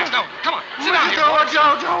 Max, no. Come on. Sit down here.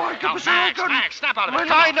 Joe. Max, snap out of it.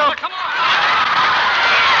 I know. Come on.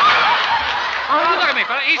 Oh, look at me,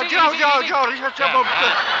 fella. Easy, Joe. easy. Joe.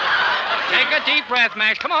 Take a deep breath,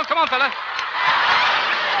 Max. Come on, fella.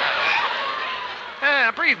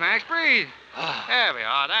 Yeah, breathe, Max, breathe. There we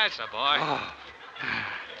are. That's the boy.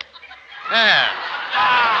 There.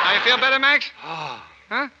 Now you feel better, Max?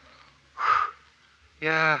 Huh?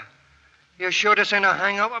 Yeah. You sure this ain't a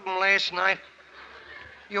hang-up of him last night?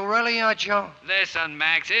 You really are, Joe? Listen,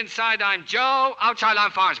 Max. Inside I'm Joe. Outside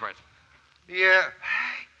I'm Farnsworth. Yeah.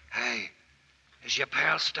 Hey. Is your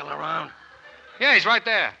pal still around? Yeah, he's right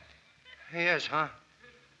there. He is, huh?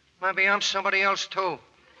 Maybe I'm somebody else, too.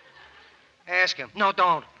 Ask him. No,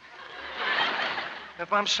 don't.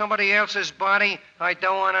 If I'm somebody else's body, I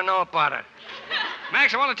don't want to know about it.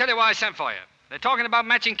 Max, I want to tell you why I sent for you. They're talking about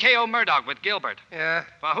matching K.O. Murdoch with Gilbert. Yeah?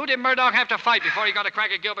 Well, who did Murdoch have to fight before he got a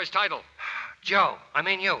crack at Gilbert's title? Joe. I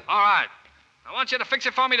mean you. All right. I want you to fix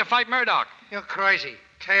it for me to fight Murdoch. You're crazy.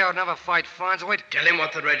 K.O. never fight Farnsworth. Tell him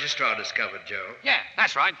what the registrar discovered, Joe. Yeah,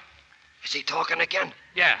 that's right. Is he talking again?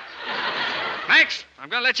 Yeah. Max, I'm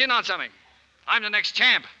going to let you in on something. I'm the next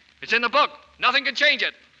champ. It's in the book. Nothing can change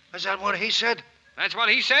it. Is that what he said? That's what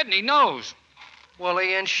he said, and he knows. Will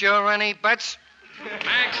he insure any bets?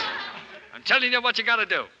 Max, I'm telling you what you got to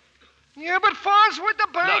do. Yeah, but Farnsworth, the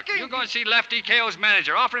bank... Look, you go and see Lefty, K.O.'s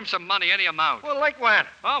manager. Offer him some money, any amount. Well, like what?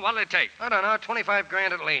 Oh, what'll it take? I don't know, 25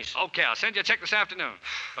 grand at least. Okay, I'll send you a check this afternoon.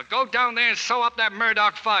 But go down there and sew up that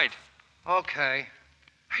Murdoch fight. Okay.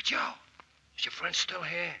 Hey, Joe, is your friend still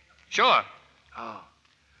here? Sure. Oh.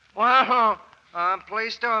 Well, I'm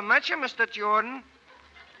pleased to have met you, Mr. Jordan.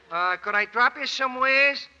 Could I drop you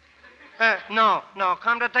somewheres? No.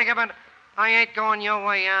 Come to think of it, I ain't going your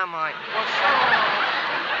way, am I? Well, so...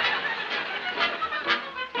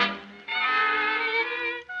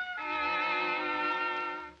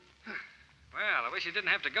 Well, I wish you didn't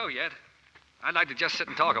have to go yet. I'd like to just sit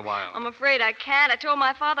and talk a while. I'm afraid I can't. I told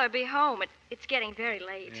my father I'd be home. It's getting very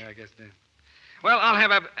late. Yeah, I guess that. Well, I'll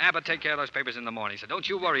have Abbott take care of those papers in the morning, so don't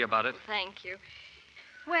you worry about it. Thank you.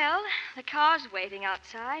 Well, the car's waiting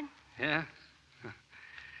outside. Yeah?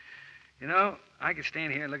 You know, I could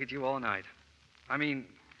stand here and look at you all night. I mean,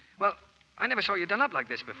 well, I never saw you done up like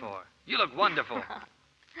this before. You look wonderful.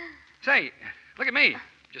 Say, look at me.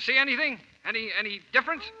 Did you see anything? Any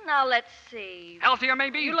difference? Now, let's see. Healthier,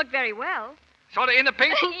 maybe? You look very well. Sort of in the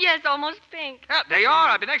pink? Yes, almost pink. Yeah, they are.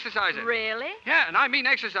 I've been exercising. Really? Yeah, and I mean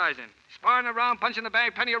exercising. Sparring around, punching the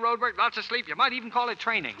bag, plenty of road work, lots of sleep. You might even call it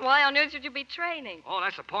training. Why on earth should you be training? Oh,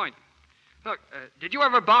 that's the point. Look, did you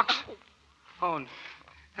ever box? Oh,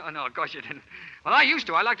 no, of course you didn't. Well, I used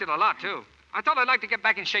to. I liked it a lot, too. I thought I'd like to get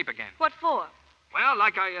back in shape again. What for? Well,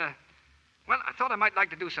 I thought I might like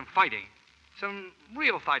to do some fighting. Some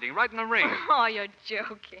real fighting, right in the ring. Oh, you're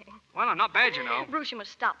joking. Well, I'm not bad, you know. Bruce, you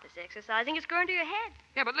must stop this exercising. It's going to your head.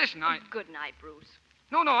 Yeah, but listen, Good night, Bruce.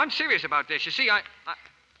 No, I'm serious about this. You see,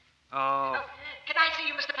 Oh. Can I see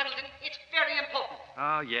you, Mr. Pendleton? It's very important.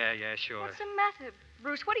 Oh, yeah, sure. What's the matter,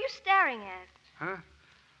 Bruce? What are you staring at? Huh?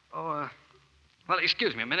 Oh, well,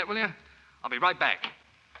 excuse me a minute, will you? I'll be right back.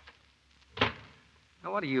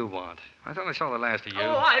 Now, what do you want? I thought I saw the last of you.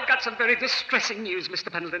 Oh, I've got some very distressing news, Mr.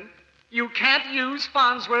 Pendleton. You can't use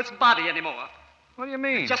Farnsworth's body anymore. What do you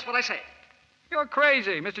mean? Just what I say. You're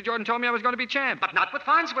crazy. Mr. Jordan told me I was going to be champ. But not with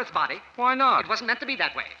Farnsworth's body. Why not? It wasn't meant to be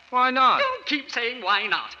that way. Why not? Don't keep saying why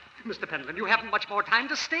not. Mr. Pendleton, you haven't much more time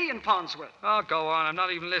to stay in Farnsworth. Oh, go on. I'm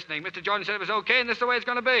not even listening. Mr. Jordan said it was okay, and this is the way it's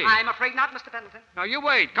going to be. I'm afraid not, Mr. Pendleton. Now, you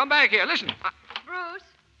wait. Come back here. Listen. Bruce?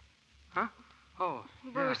 Huh? Oh,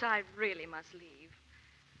 Bruce, yeah. I really must leave.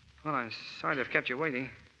 Well, I'm sorry to have kept you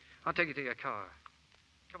waiting. I'll take you to your car.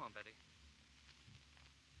 Come on, Betty.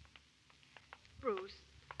 Bruce,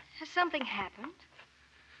 has something happened?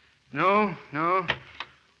 No.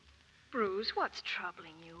 Bruce, what's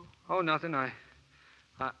troubling you? Oh, nothing.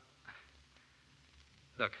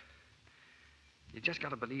 Look, you just got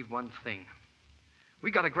to believe one thing.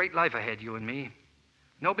 We got a great life ahead, you and me.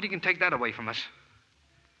 Nobody can take that away from us.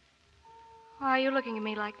 Why are you looking at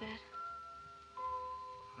me like that?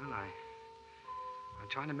 Well, I'm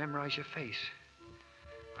trying to memorize your face.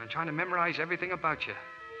 I'm trying to memorize everything about you,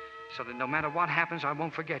 so that no matter what happens, I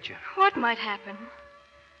won't forget you. What might happen?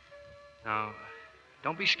 Now,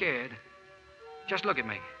 don't be scared. Just look at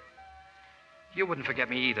me. You wouldn't forget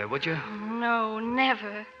me either, would you? No,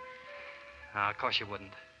 never. Of course you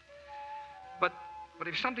wouldn't. But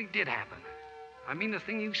if something did happen, I mean the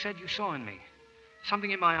thing you said you saw in me, something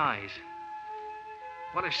in my eyes.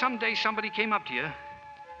 Well, if someday somebody came up to you,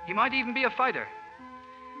 he might even be a fighter,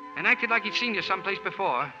 and acted like he'd seen you someplace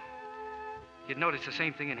before, you'd notice the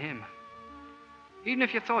same thing in him. Even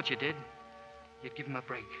if you thought you did, you'd give him a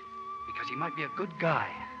break, because he might be a good guy.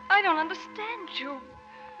 I don't understand you.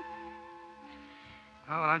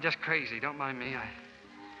 Oh, well, I'm just crazy. Don't mind me.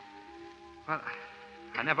 Well,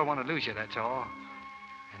 I never want to lose you, that's all.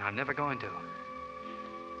 And I'm never going to.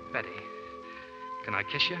 Betty, can I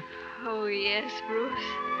kiss you? Oh, yes, Bruce.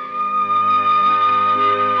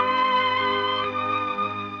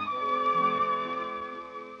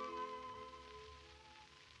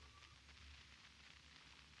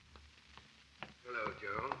 Hello,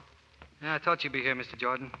 Joe. Yeah, I thought you'd be here, Mr.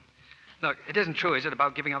 Jordan. Look, it isn't true, is it,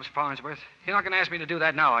 about giving up Farnsworth? You're not going to ask me to do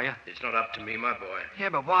that now, are you? It's not up to me, my boy. Yeah,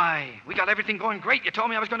 but why? We got everything going great. You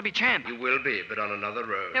told me I was going to be champ. You will be, but on another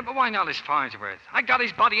road. Yeah, but why not his Farnsworth? I got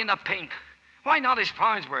his body in the pink. Why not his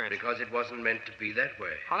Farnsworth? Because it wasn't meant to be that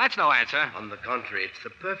way. Oh, that's no answer. On the contrary, it's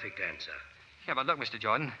the perfect answer. Yeah, but look, Mr.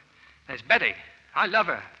 Jordan. There's Betty. I love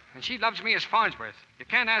her, and she loves me as Farnsworth. You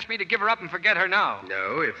can't ask me to give her up and forget her now.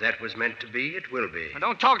 No, if that was meant to be, it will be. Now,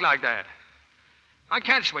 don't talk like that. I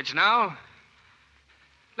can't switch now.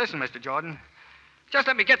 Listen, Mr. Jordan. Just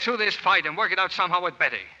let me get through this fight and work it out somehow with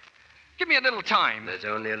Betty. Give me a little time. There's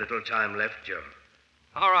only a little time left, Joe.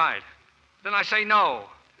 All right. Then I say no.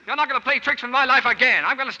 You're not going to play tricks with my life again.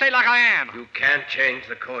 I'm going to stay like I am. You can't change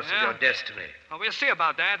the course of your destiny. Well, we'll see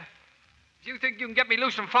about that. If you think you can get me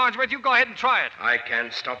loose from Farnsworth, you go ahead and try it. I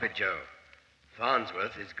can't stop it, Joe.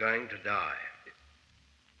 Farnsworth is going to die.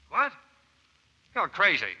 What? You're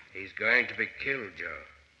crazy. He's going to be killed, Joe.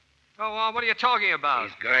 Oh, what are you talking about?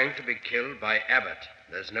 He's going to be killed by Abbott.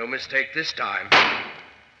 There's no mistake this time.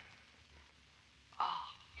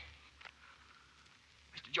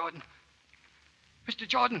 Mr. Jordan. Mr.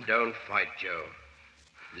 Jordan. Don't fight, Joe.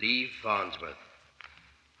 Leave Farnsworth.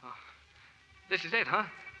 Oh, this is it, huh?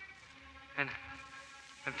 And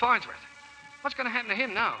Farnsworth. What's going to happen to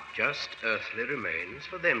him now? Just earthly remains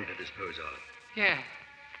for them to dispose of. Yeah.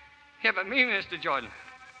 Yeah, but me, Mr. Jordan.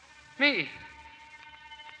 Me.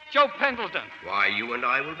 Joe Pendleton. Why, you and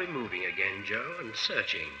I will be moving again, Joe, and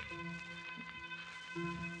searching.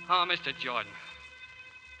 Oh, Mr. Jordan.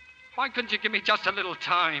 Why couldn't you give me just a little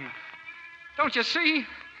time? Don't you see?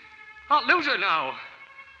 I'll lose her now.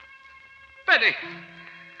 Betty!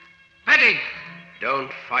 Betty!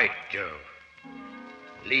 Don't fight, Joe.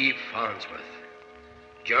 Leave Farnsworth.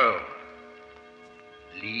 Joe,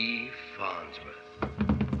 leave Farnsworth.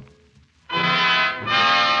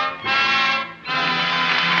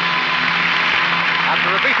 After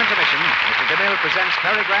a brief intermission, Mr. DeMille presents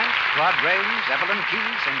Cary Grant, Claude Rains, Evelyn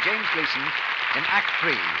Keyes, and James Gleason in Act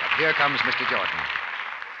 3 of Here Comes Mr. Jordan.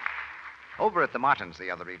 Over at the Martins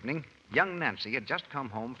the other evening, young Nancy had just come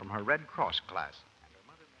home from her Red Cross class.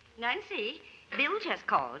 Nancy, Bill just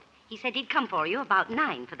called. He said he'd come for you about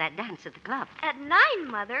 9 for that dance at the club. At 9,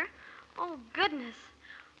 Mother? Oh, goodness.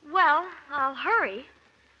 Well, I'll hurry.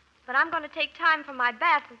 But I'm going to take time for my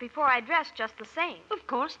bath before I dress just the same. Of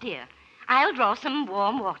course, dear. I'll draw some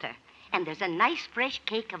warm water. And there's a nice fresh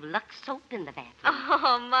cake of Lux soap in the bathroom.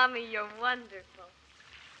 Oh, Mommy, you're wonderful.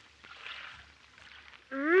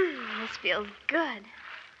 This feels good.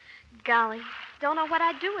 Golly, don't know what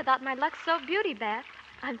I'd do without my Lux Soap Beauty Bath.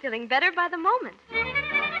 I'm feeling better by the moment.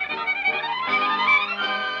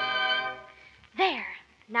 There.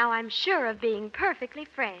 Now I'm sure of being perfectly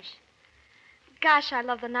fresh. Gosh, I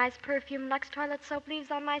love the nice perfume Lux toilet soap leaves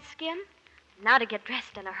on my skin. Now to get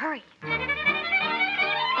dressed in a hurry.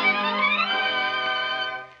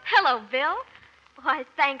 Hello, Bill. Why,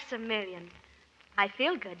 thanks a million. I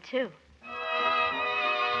feel good, too.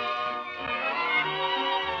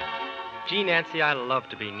 Gee, Nancy, I love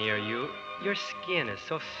to be near you. Your skin is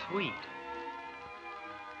so sweet.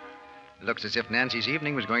 Looks as if Nancy's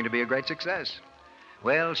evening was going to be a great success.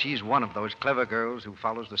 Well, she's one of those clever girls who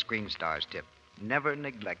follows the screen star's tip. Never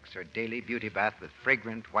neglects her daily beauty bath with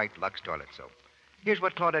fragrant white Lux toilet soap. Here's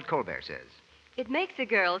what Claudette Colbert says. It makes a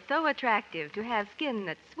girl so attractive to have skin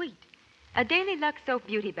that's sweet. A daily Lux soap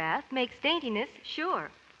beauty bath makes daintiness sure.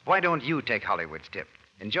 Why don't you take Hollywood's tip?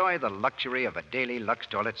 Enjoy the luxury of a daily Lux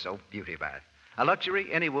toilet soap beauty bath. A luxury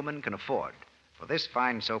any woman can afford. For this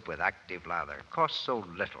fine soap with active lather costs so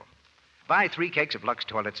little. Buy 3 cakes of Lux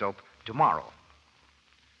toilet soap tomorrow.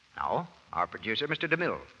 Now, our producer, Mr.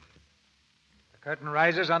 DeMille. The curtain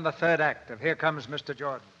rises on the 3rd act of Here Comes Mr.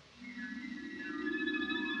 Jordan.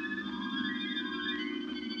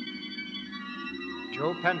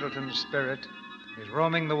 Joe Pendleton's spirit is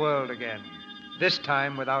roaming the world again, this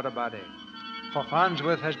time without a body. For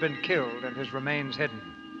Farnsworth has been killed and his remains hidden.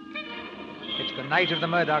 It's the night of the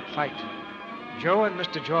Murdoch fight. Joe and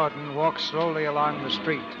Mr. Jordan walk slowly along the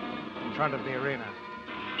street in front of the arena.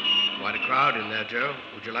 Quite a crowd in there, Joe.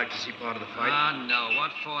 Would you like to see part of the fight? No.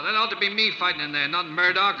 What for? That ought to be me fighting in there, not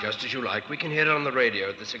Murdoch. Just as you like. We can hear it on the radio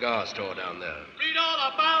at the cigar store down there. Read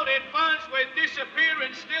all about it. Farnsworth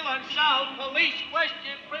disappearance still unsolved. Police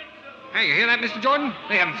question principal. Hey, you hear that, Mr. Jordan?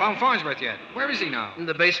 They haven't found Farnsworth yet. Where is he now? In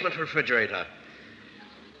the basement refrigerator.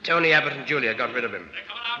 Tony Abbott and Julia got rid of him.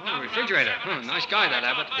 Oh, refrigerator. Nice guy, that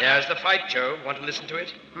Abbott. There's the fight, Joe. Want to listen to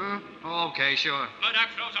it? Okay, sure. Murdoch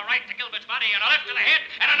throws a right to Gilbert's body and a left to the head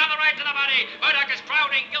and another right to the body. Murdoch is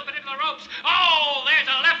crowding Gilbert into the ropes. Oh, there's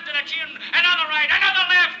a left to the chin, another right, another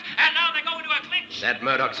left, and now they go into a clinch. That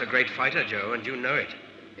Murdoch's a great fighter, Joe, and you know it.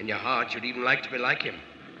 In your heart, you'd even like to be like him.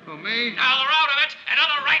 Oh, me? Now they're out of it.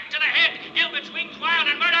 Another right to the head. Gilbert swings wild,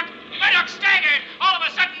 and Murdoch staggered. All of a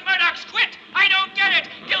sudden, Murdoch's quit. I don't get it.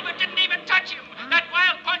 Gilbert didn't even touch him. That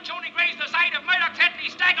wild punch only grazed the side of Murdoch's head, and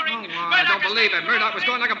he's staggering. I don't believe it. Murdoch was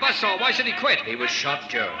going like a buzzsaw. Why should he quit? He was shot,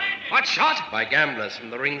 Joe. What, shot? By gamblers from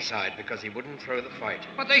the ringside because he wouldn't throw the fight.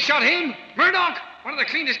 But they shot him? Murdoch? One of the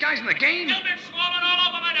cleanest guys in the game? Gilbert's swollen all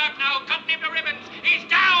over Murdoch now, cutting him to ribbons. He's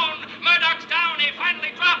down. Murdoch's down. He finally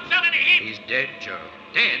dropped, fell in a heap. He's dead, Joe.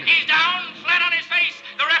 Dead? He's down, flat on his face.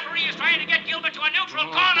 The referee is trying to get Gilbert to a neutral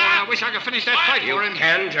corner. Boy, I wish I could finish that fight You for him.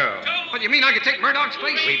 can, Joe. What, you mean I could take Murdoch's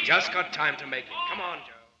place? We've just got time to make it. Come on,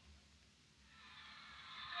 Joe.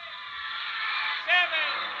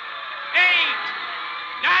 7,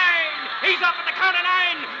 8, 9. He's up at the count of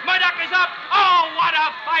 9. Murdoch is up. Oh, what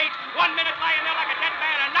a fight. 1 minute lying there like a dead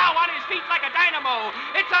man, and now on his feet like a dynamo.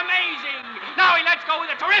 It's amazing. Now he lets go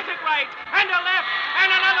with a terrific right, and a left,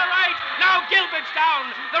 and another right. Now Gilbert's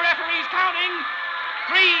down. The referee's counting.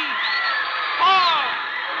 3, 4, 5,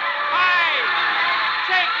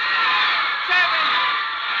 6, 7,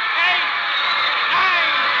 8,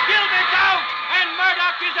 9. Gilbert's out, and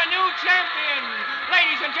Murdoch is a new champion.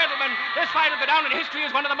 Ladies and gentlemen, this fight will go down in history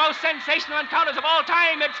as one of the most sensational encounters of all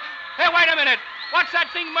time. It's... Hey, wait a minute. What's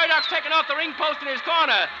that thing Murdoch's taken off the ring post in his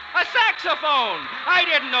corner? A saxophone. I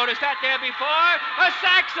didn't notice that there before. A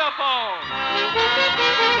saxophone.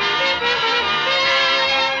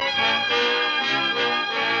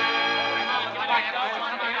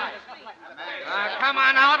 Come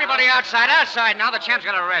on now, everybody outside now. The champ's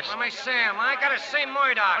got to rest. Let me see him. I got to see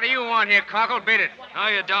Murdoch. What do you want here, Cockle? Beat it. No,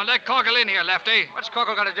 you don't. Let Corkle in here, Lefty. What's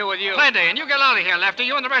Cockle got to do with you? Plenty, and you get out of here, Lefty.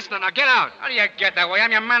 You and the rest of them. Now get out. How do you get that way?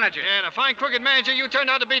 I'm your manager. Yeah, the fine crooked manager you turned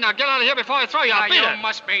out to be. Now get out of here before I throw you. I'll beat you it.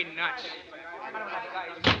 must be nuts.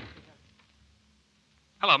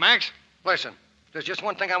 Hello, Max. Listen, there's just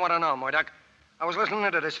one thing I want to know, Murdoch. I was listening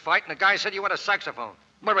to this fight, and the guy said you had a saxophone.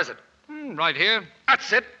 Where is it? Right here.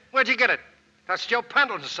 That's it. Where'd you get it? That's Joe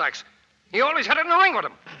Pendleton's sax. He always had it in the ring with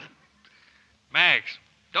him. Max,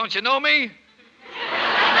 don't you know me?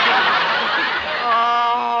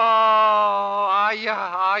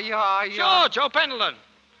 Sure, Joe Pendleton.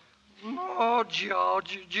 Oh, Joe.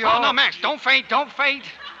 Oh, no, Max, don't faint.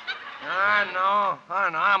 I know.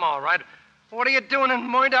 I'm all right. What are you doing in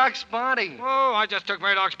Murdoch's body? Oh, I just took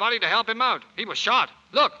Murdoch's body to help him out. He was shot.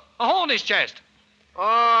 Look, a hole in his chest.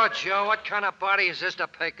 Oh, Joe, what kind of body is this to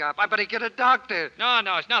pick up? I better get a doctor. No,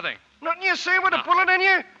 it's nothing. Nothing you say with a bullet in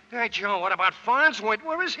you? Hey, Joe, what about Farnsworth?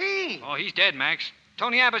 Where is he? Oh, he's dead, Max.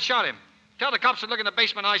 Tony Abbott shot him. Tell the cops to look in the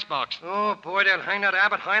basement icebox. Oh, boy, they'll hang that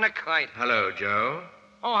Abbott high in a kite. Hello, Joe.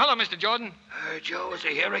 Oh, hello, Mr. Jordan. Joe, is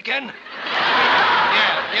he here again?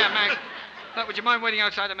 Yeah, Max. Look, would you mind waiting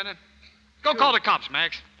outside a minute? Go call the cops,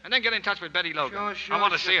 Max, and then get in touch with Betty Logan. Sure, I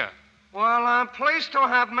want to see her. Well, I'm pleased to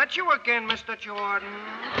have met you again, Mr. Jordan.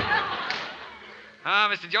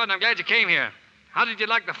 Mr. Jordan, I'm glad you came here. How did you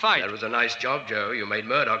like the fight? That was a nice job, Joe. You made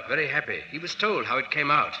Murdoch very happy. He was told how it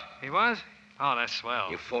came out. He was? Oh, that's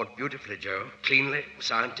swell. You fought beautifully, Joe. Cleanly,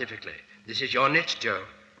 scientifically. This is your niche, Joe.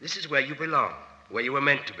 This is where you belong. Where you were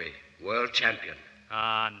meant to be. World champion.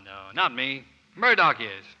 No, not me. Murdoch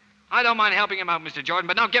is. I don't mind helping him out, Mr. Jordan,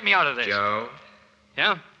 but now get me out of this. Joe?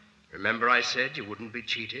 Yeah? Remember I said you wouldn't be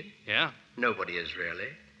cheated? Yeah? Nobody is, really.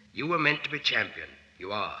 You were meant to be champion.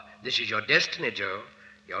 You are. This is your destiny, Joe.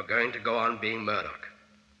 You're going to go on being Murdoch.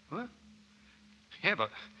 What? Yeah, but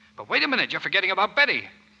wait a minute. You're forgetting about Betty.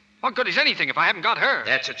 What good is anything if I haven't got her?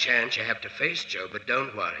 That's a chance you have to face, Joe, but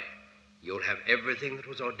don't worry. You'll have everything that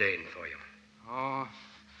was ordained for you. Oh,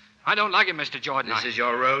 I don't like it, Mr. Jordan. This is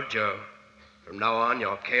your road, Joe. From now on,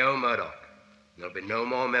 you're K.O. Murdoch. There'll be no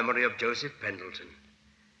more memory of Joseph Pendleton.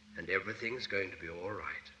 And everything's going to be all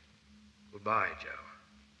right. Goodbye, Joe.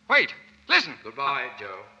 Wait, listen. Goodbye,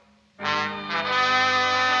 Joe.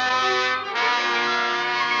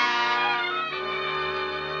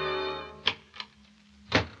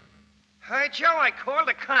 Hey, Joe, I called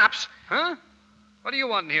the cops. Huh? What do you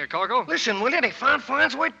want in here, Corkle? Listen, will you? They found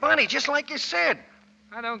Farnsworth's body, just like you said.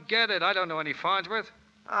 I don't get it. I don't know any Farnsworth.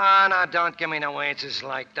 Now, don't give me no answers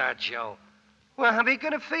like that, Joe. Well, have you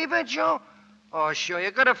got a fever, Joe? Oh, sure,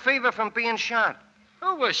 you got a fever from being shot.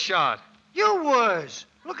 Who was shot? You was.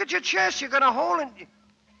 Look at your chest. You got a hole in...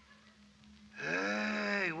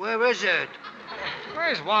 is it?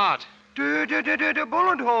 Where's what? The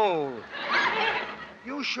bullet hole.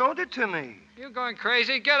 You showed it to me. You going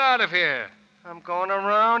crazy? Get out of here. I'm going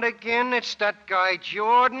around again. It's that guy,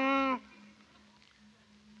 Jordan.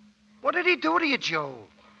 What did he do to you, Joe?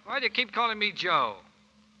 Why do you keep calling me Joe?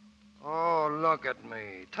 Oh, look at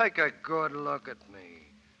me. Take a good look at me.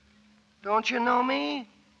 Don't you know me?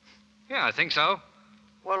 Yeah, I think so.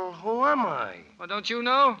 Well, who am I? Well, don't you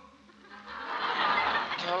know?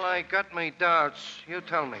 Well, I got me doubts. You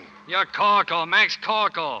tell me. You're Corkle, Max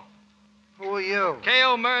Corkle. Who are you?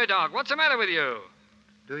 K.O. Murdoch. What's the matter with you?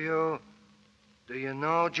 Do you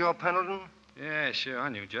know Joe Pendleton? Yeah, sure. I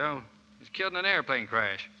knew Joe. He was killed in an airplane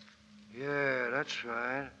crash. Yeah, that's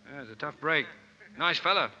right. Yeah, it was a tough break. Nice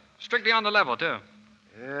fella. Strictly on the level, too.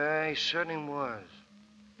 Yeah, he certainly was.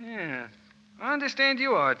 Yeah. I understand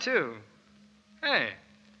you are, too. Hey,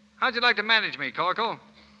 how'd you like to manage me, Corkle?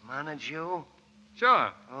 Manage you?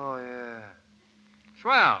 Sure. Oh, yeah.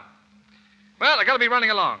 Swell. Well, I gotta be running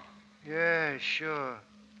along. Yeah, sure.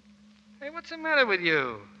 Hey, what's the matter with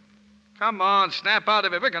you? Come on, snap out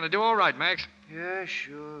of it. We're gonna do all right, Max. Yeah,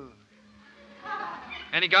 sure.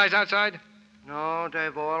 Any guys outside? No,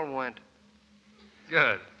 they've all went.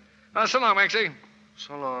 Good. So long, Maxie.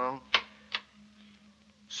 So long.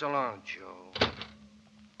 So long, Joe.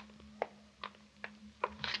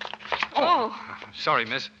 Oh. Sorry,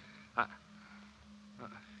 miss.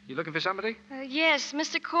 You looking for somebody? Yes,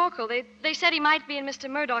 Mr. Corkle. They said he might be in Mr.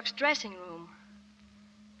 Murdoch's dressing room.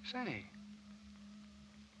 Say,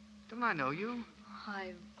 don't I know you?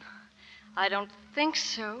 I don't think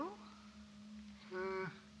so.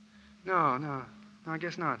 No, I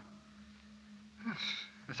guess not.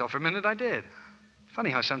 I thought for a minute I did. Funny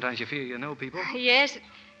how sometimes you feel you know people. Yes.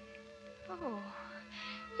 Oh,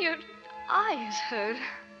 your eye is hurt.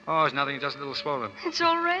 Oh, it's nothing, just a little swollen. It's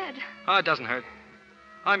all red. Oh, it doesn't hurt.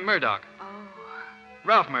 I'm Murdoch. Oh.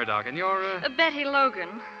 Ralph Murdoch, and you're, Betty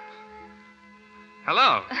Logan.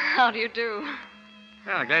 Hello. How do you do?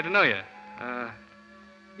 Yeah, glad to know you.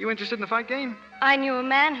 You interested in the fight game? I knew a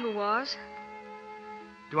man who was.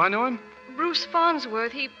 Do I know him? Bruce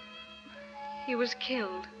Farnsworth. He was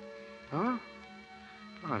killed. Huh?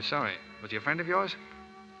 Oh, I'm sorry. Was he a friend of yours?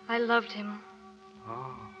 I loved him.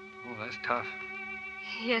 Oh, that's tough.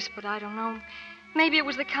 Yes, but I don't know. Maybe it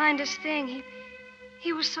was the kindest thing.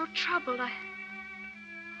 He was so troubled.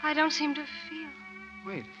 I don't seem to feel.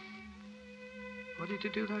 Wait. What did you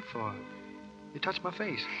do that for? You touched my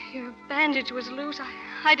face. Your bandage was loose.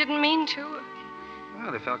 I didn't mean to.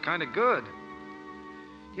 Well, it felt kind of good.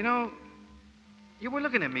 You know, you were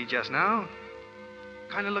looking at me just now.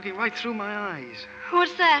 Kind of looking right through my eyes.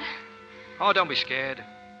 What's that? Oh, don't be scared.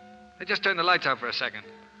 They just turned the lights out for a second.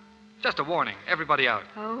 Just a warning. Everybody out.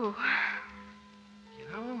 Oh.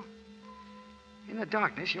 You know, in the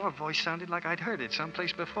darkness, your voice sounded like I'd heard it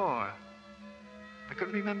someplace before. I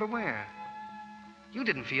couldn't remember where. You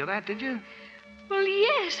didn't feel that, did you? Well,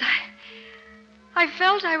 yes. I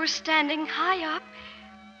felt I was standing high up,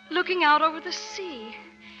 looking out over the sea.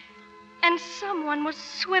 And someone was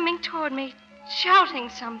swimming toward me, shouting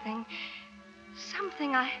something.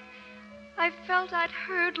 Something I felt I'd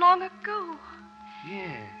heard long ago.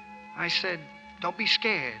 Yeah. I said, don't be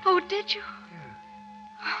scared. Oh, did you?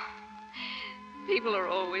 Yeah. People are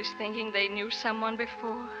always thinking they knew someone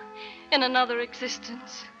before, in another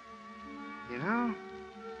existence. You know,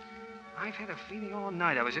 I've had a feeling all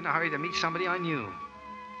night I was in a hurry to meet somebody I knew.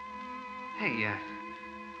 Hey,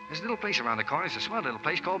 there's a little place around the corner. It's a swell little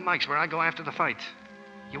place called Mike's where I go after the fight.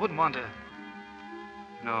 You wouldn't want to...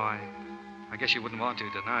 No, I guess you wouldn't want to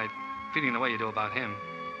tonight, feeling the way you do about him.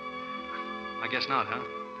 I guess not, huh?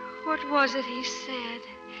 What was it he said?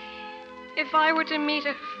 If I were to meet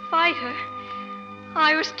a fighter,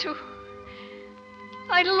 I was to...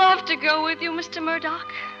 I'd love to go with you, Mr.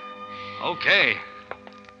 Murdoch. Okay.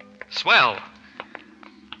 Swell.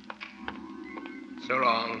 So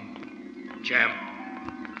long, champ.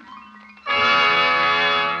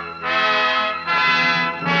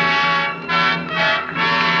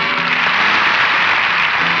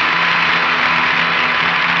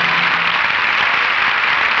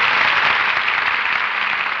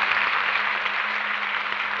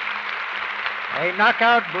 A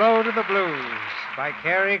knockout blow to the blues by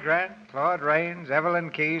Cary Grant, Claude Rains, Evelyn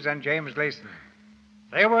Keyes, and James Gleason.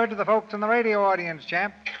 Say a word to the folks in the radio audience,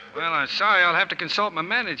 champ. Well, I'm sorry. I'll have to consult my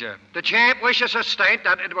manager. The champ wishes to state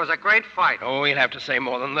that it was a great fight. Oh, he'll have to say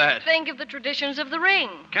more than that. Think of the traditions of the ring.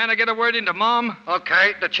 Can I get a word into Mom?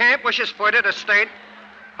 Okay, the champ wishes further to state...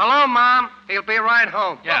 Hello, Mom. He'll be right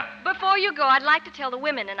home. Yeah. Before you go, I'd like to tell the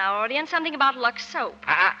women in our audience something about Lux soap.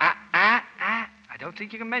 I don't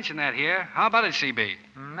think you can mention that here. How about it, CB?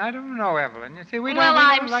 I don't know, Evelyn. You see, we Well, don't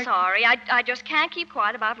I'm like... sorry. I just can't keep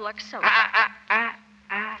quiet about Lux soap.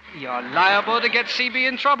 You're liable to get CB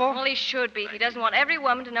in trouble. Well, he should be if he doesn't want every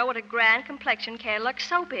woman to know what a grand complexion care Lux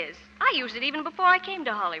soap is. I used it even before I came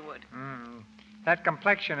to Hollywood. That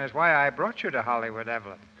complexion is why I brought you to Hollywood,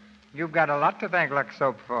 Evelyn. You've got a lot to thank Lux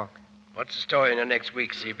Soap for. What's the story in the next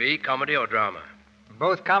week, CB? Comedy or drama?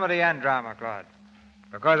 Both comedy and drama, Claude.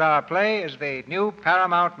 Because our play is the new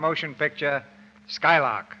Paramount motion picture,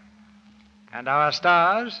 Skylark. And our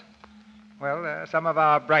stars, well, some of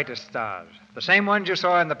our brightest stars. The same ones you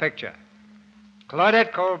saw in the picture.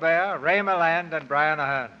 Claudette Colbert, Ray Milland, and Brian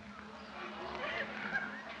Ahern.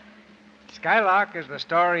 Skylark is the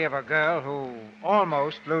story of a girl who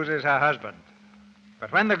almost loses her husband.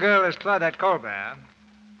 But when the girl is Claudette Colbert,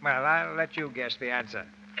 well, I'll let you guess the answer.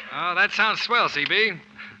 Oh, that sounds swell, CB.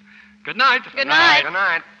 Good night. Good night. Good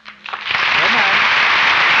night. Good night.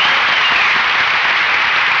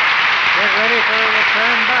 Get ready for a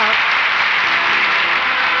return bout.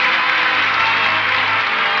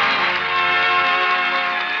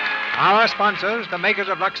 Our sponsors, the makers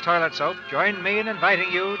of Lux Toilet Soap, join me in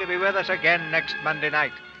inviting you to be with us again next Monday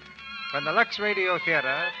night when the Lux Radio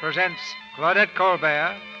Theater presents Claudette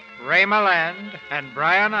Colbert, Ray Milland, and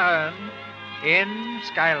Brian Ahern in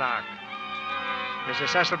Skylark. This is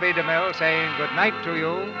Cecil B. DeMille saying good night to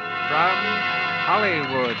you from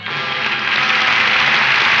Hollywood.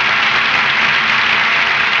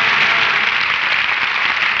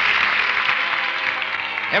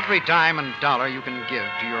 Every dime and dollar you can give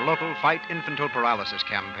to your local Fight Infantile Paralysis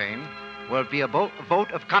campaign will be a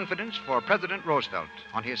vote of confidence for President Roosevelt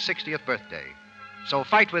on his 60th birthday. So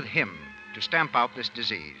fight with him to stamp out this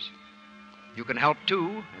disease. You can help,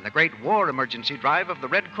 too, in the great war emergency drive of the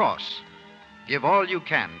Red Cross. Give all you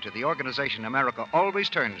can to the organization America always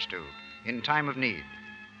turns to in time of need.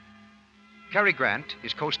 Cary Grant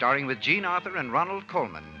is co-starring with Jean Arthur and Ronald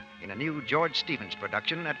Colman in a new George Stevens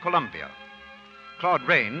production at Columbia. Claude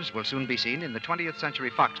Rains will soon be seen in the 20th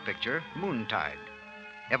Century Fox picture, Moontide.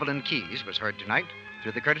 Evelyn Keyes was heard tonight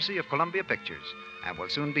through the courtesy of Columbia Pictures and will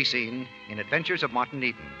soon be seen in Adventures of Martin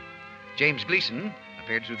Eden. James Gleason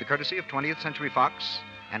appeared through the courtesy of 20th Century Fox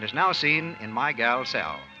and is now seen in My Gal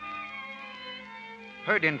Sal.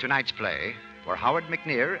 Heard in tonight's play were Howard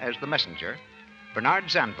McNear as the messenger, Bernard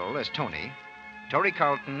Zanville as Tony, Tori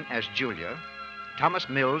Carlton as Julia, Thomas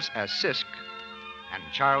Mills as Sisk, and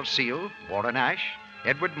Charles Seal, Warren Ash,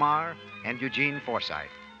 Edward Marr, and Eugene Forsythe.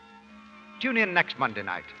 Tune in next Monday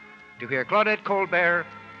night to hear Claudette Colbert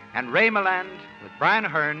and Ray Milland with Brian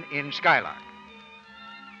Ahern in Skylark.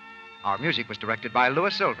 Our music was directed by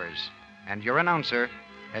Louis Silvers, and your announcer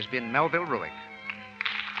has been Melville Ruick.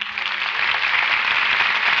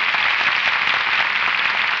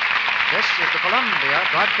 This is the Columbia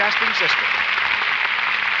Broadcasting System.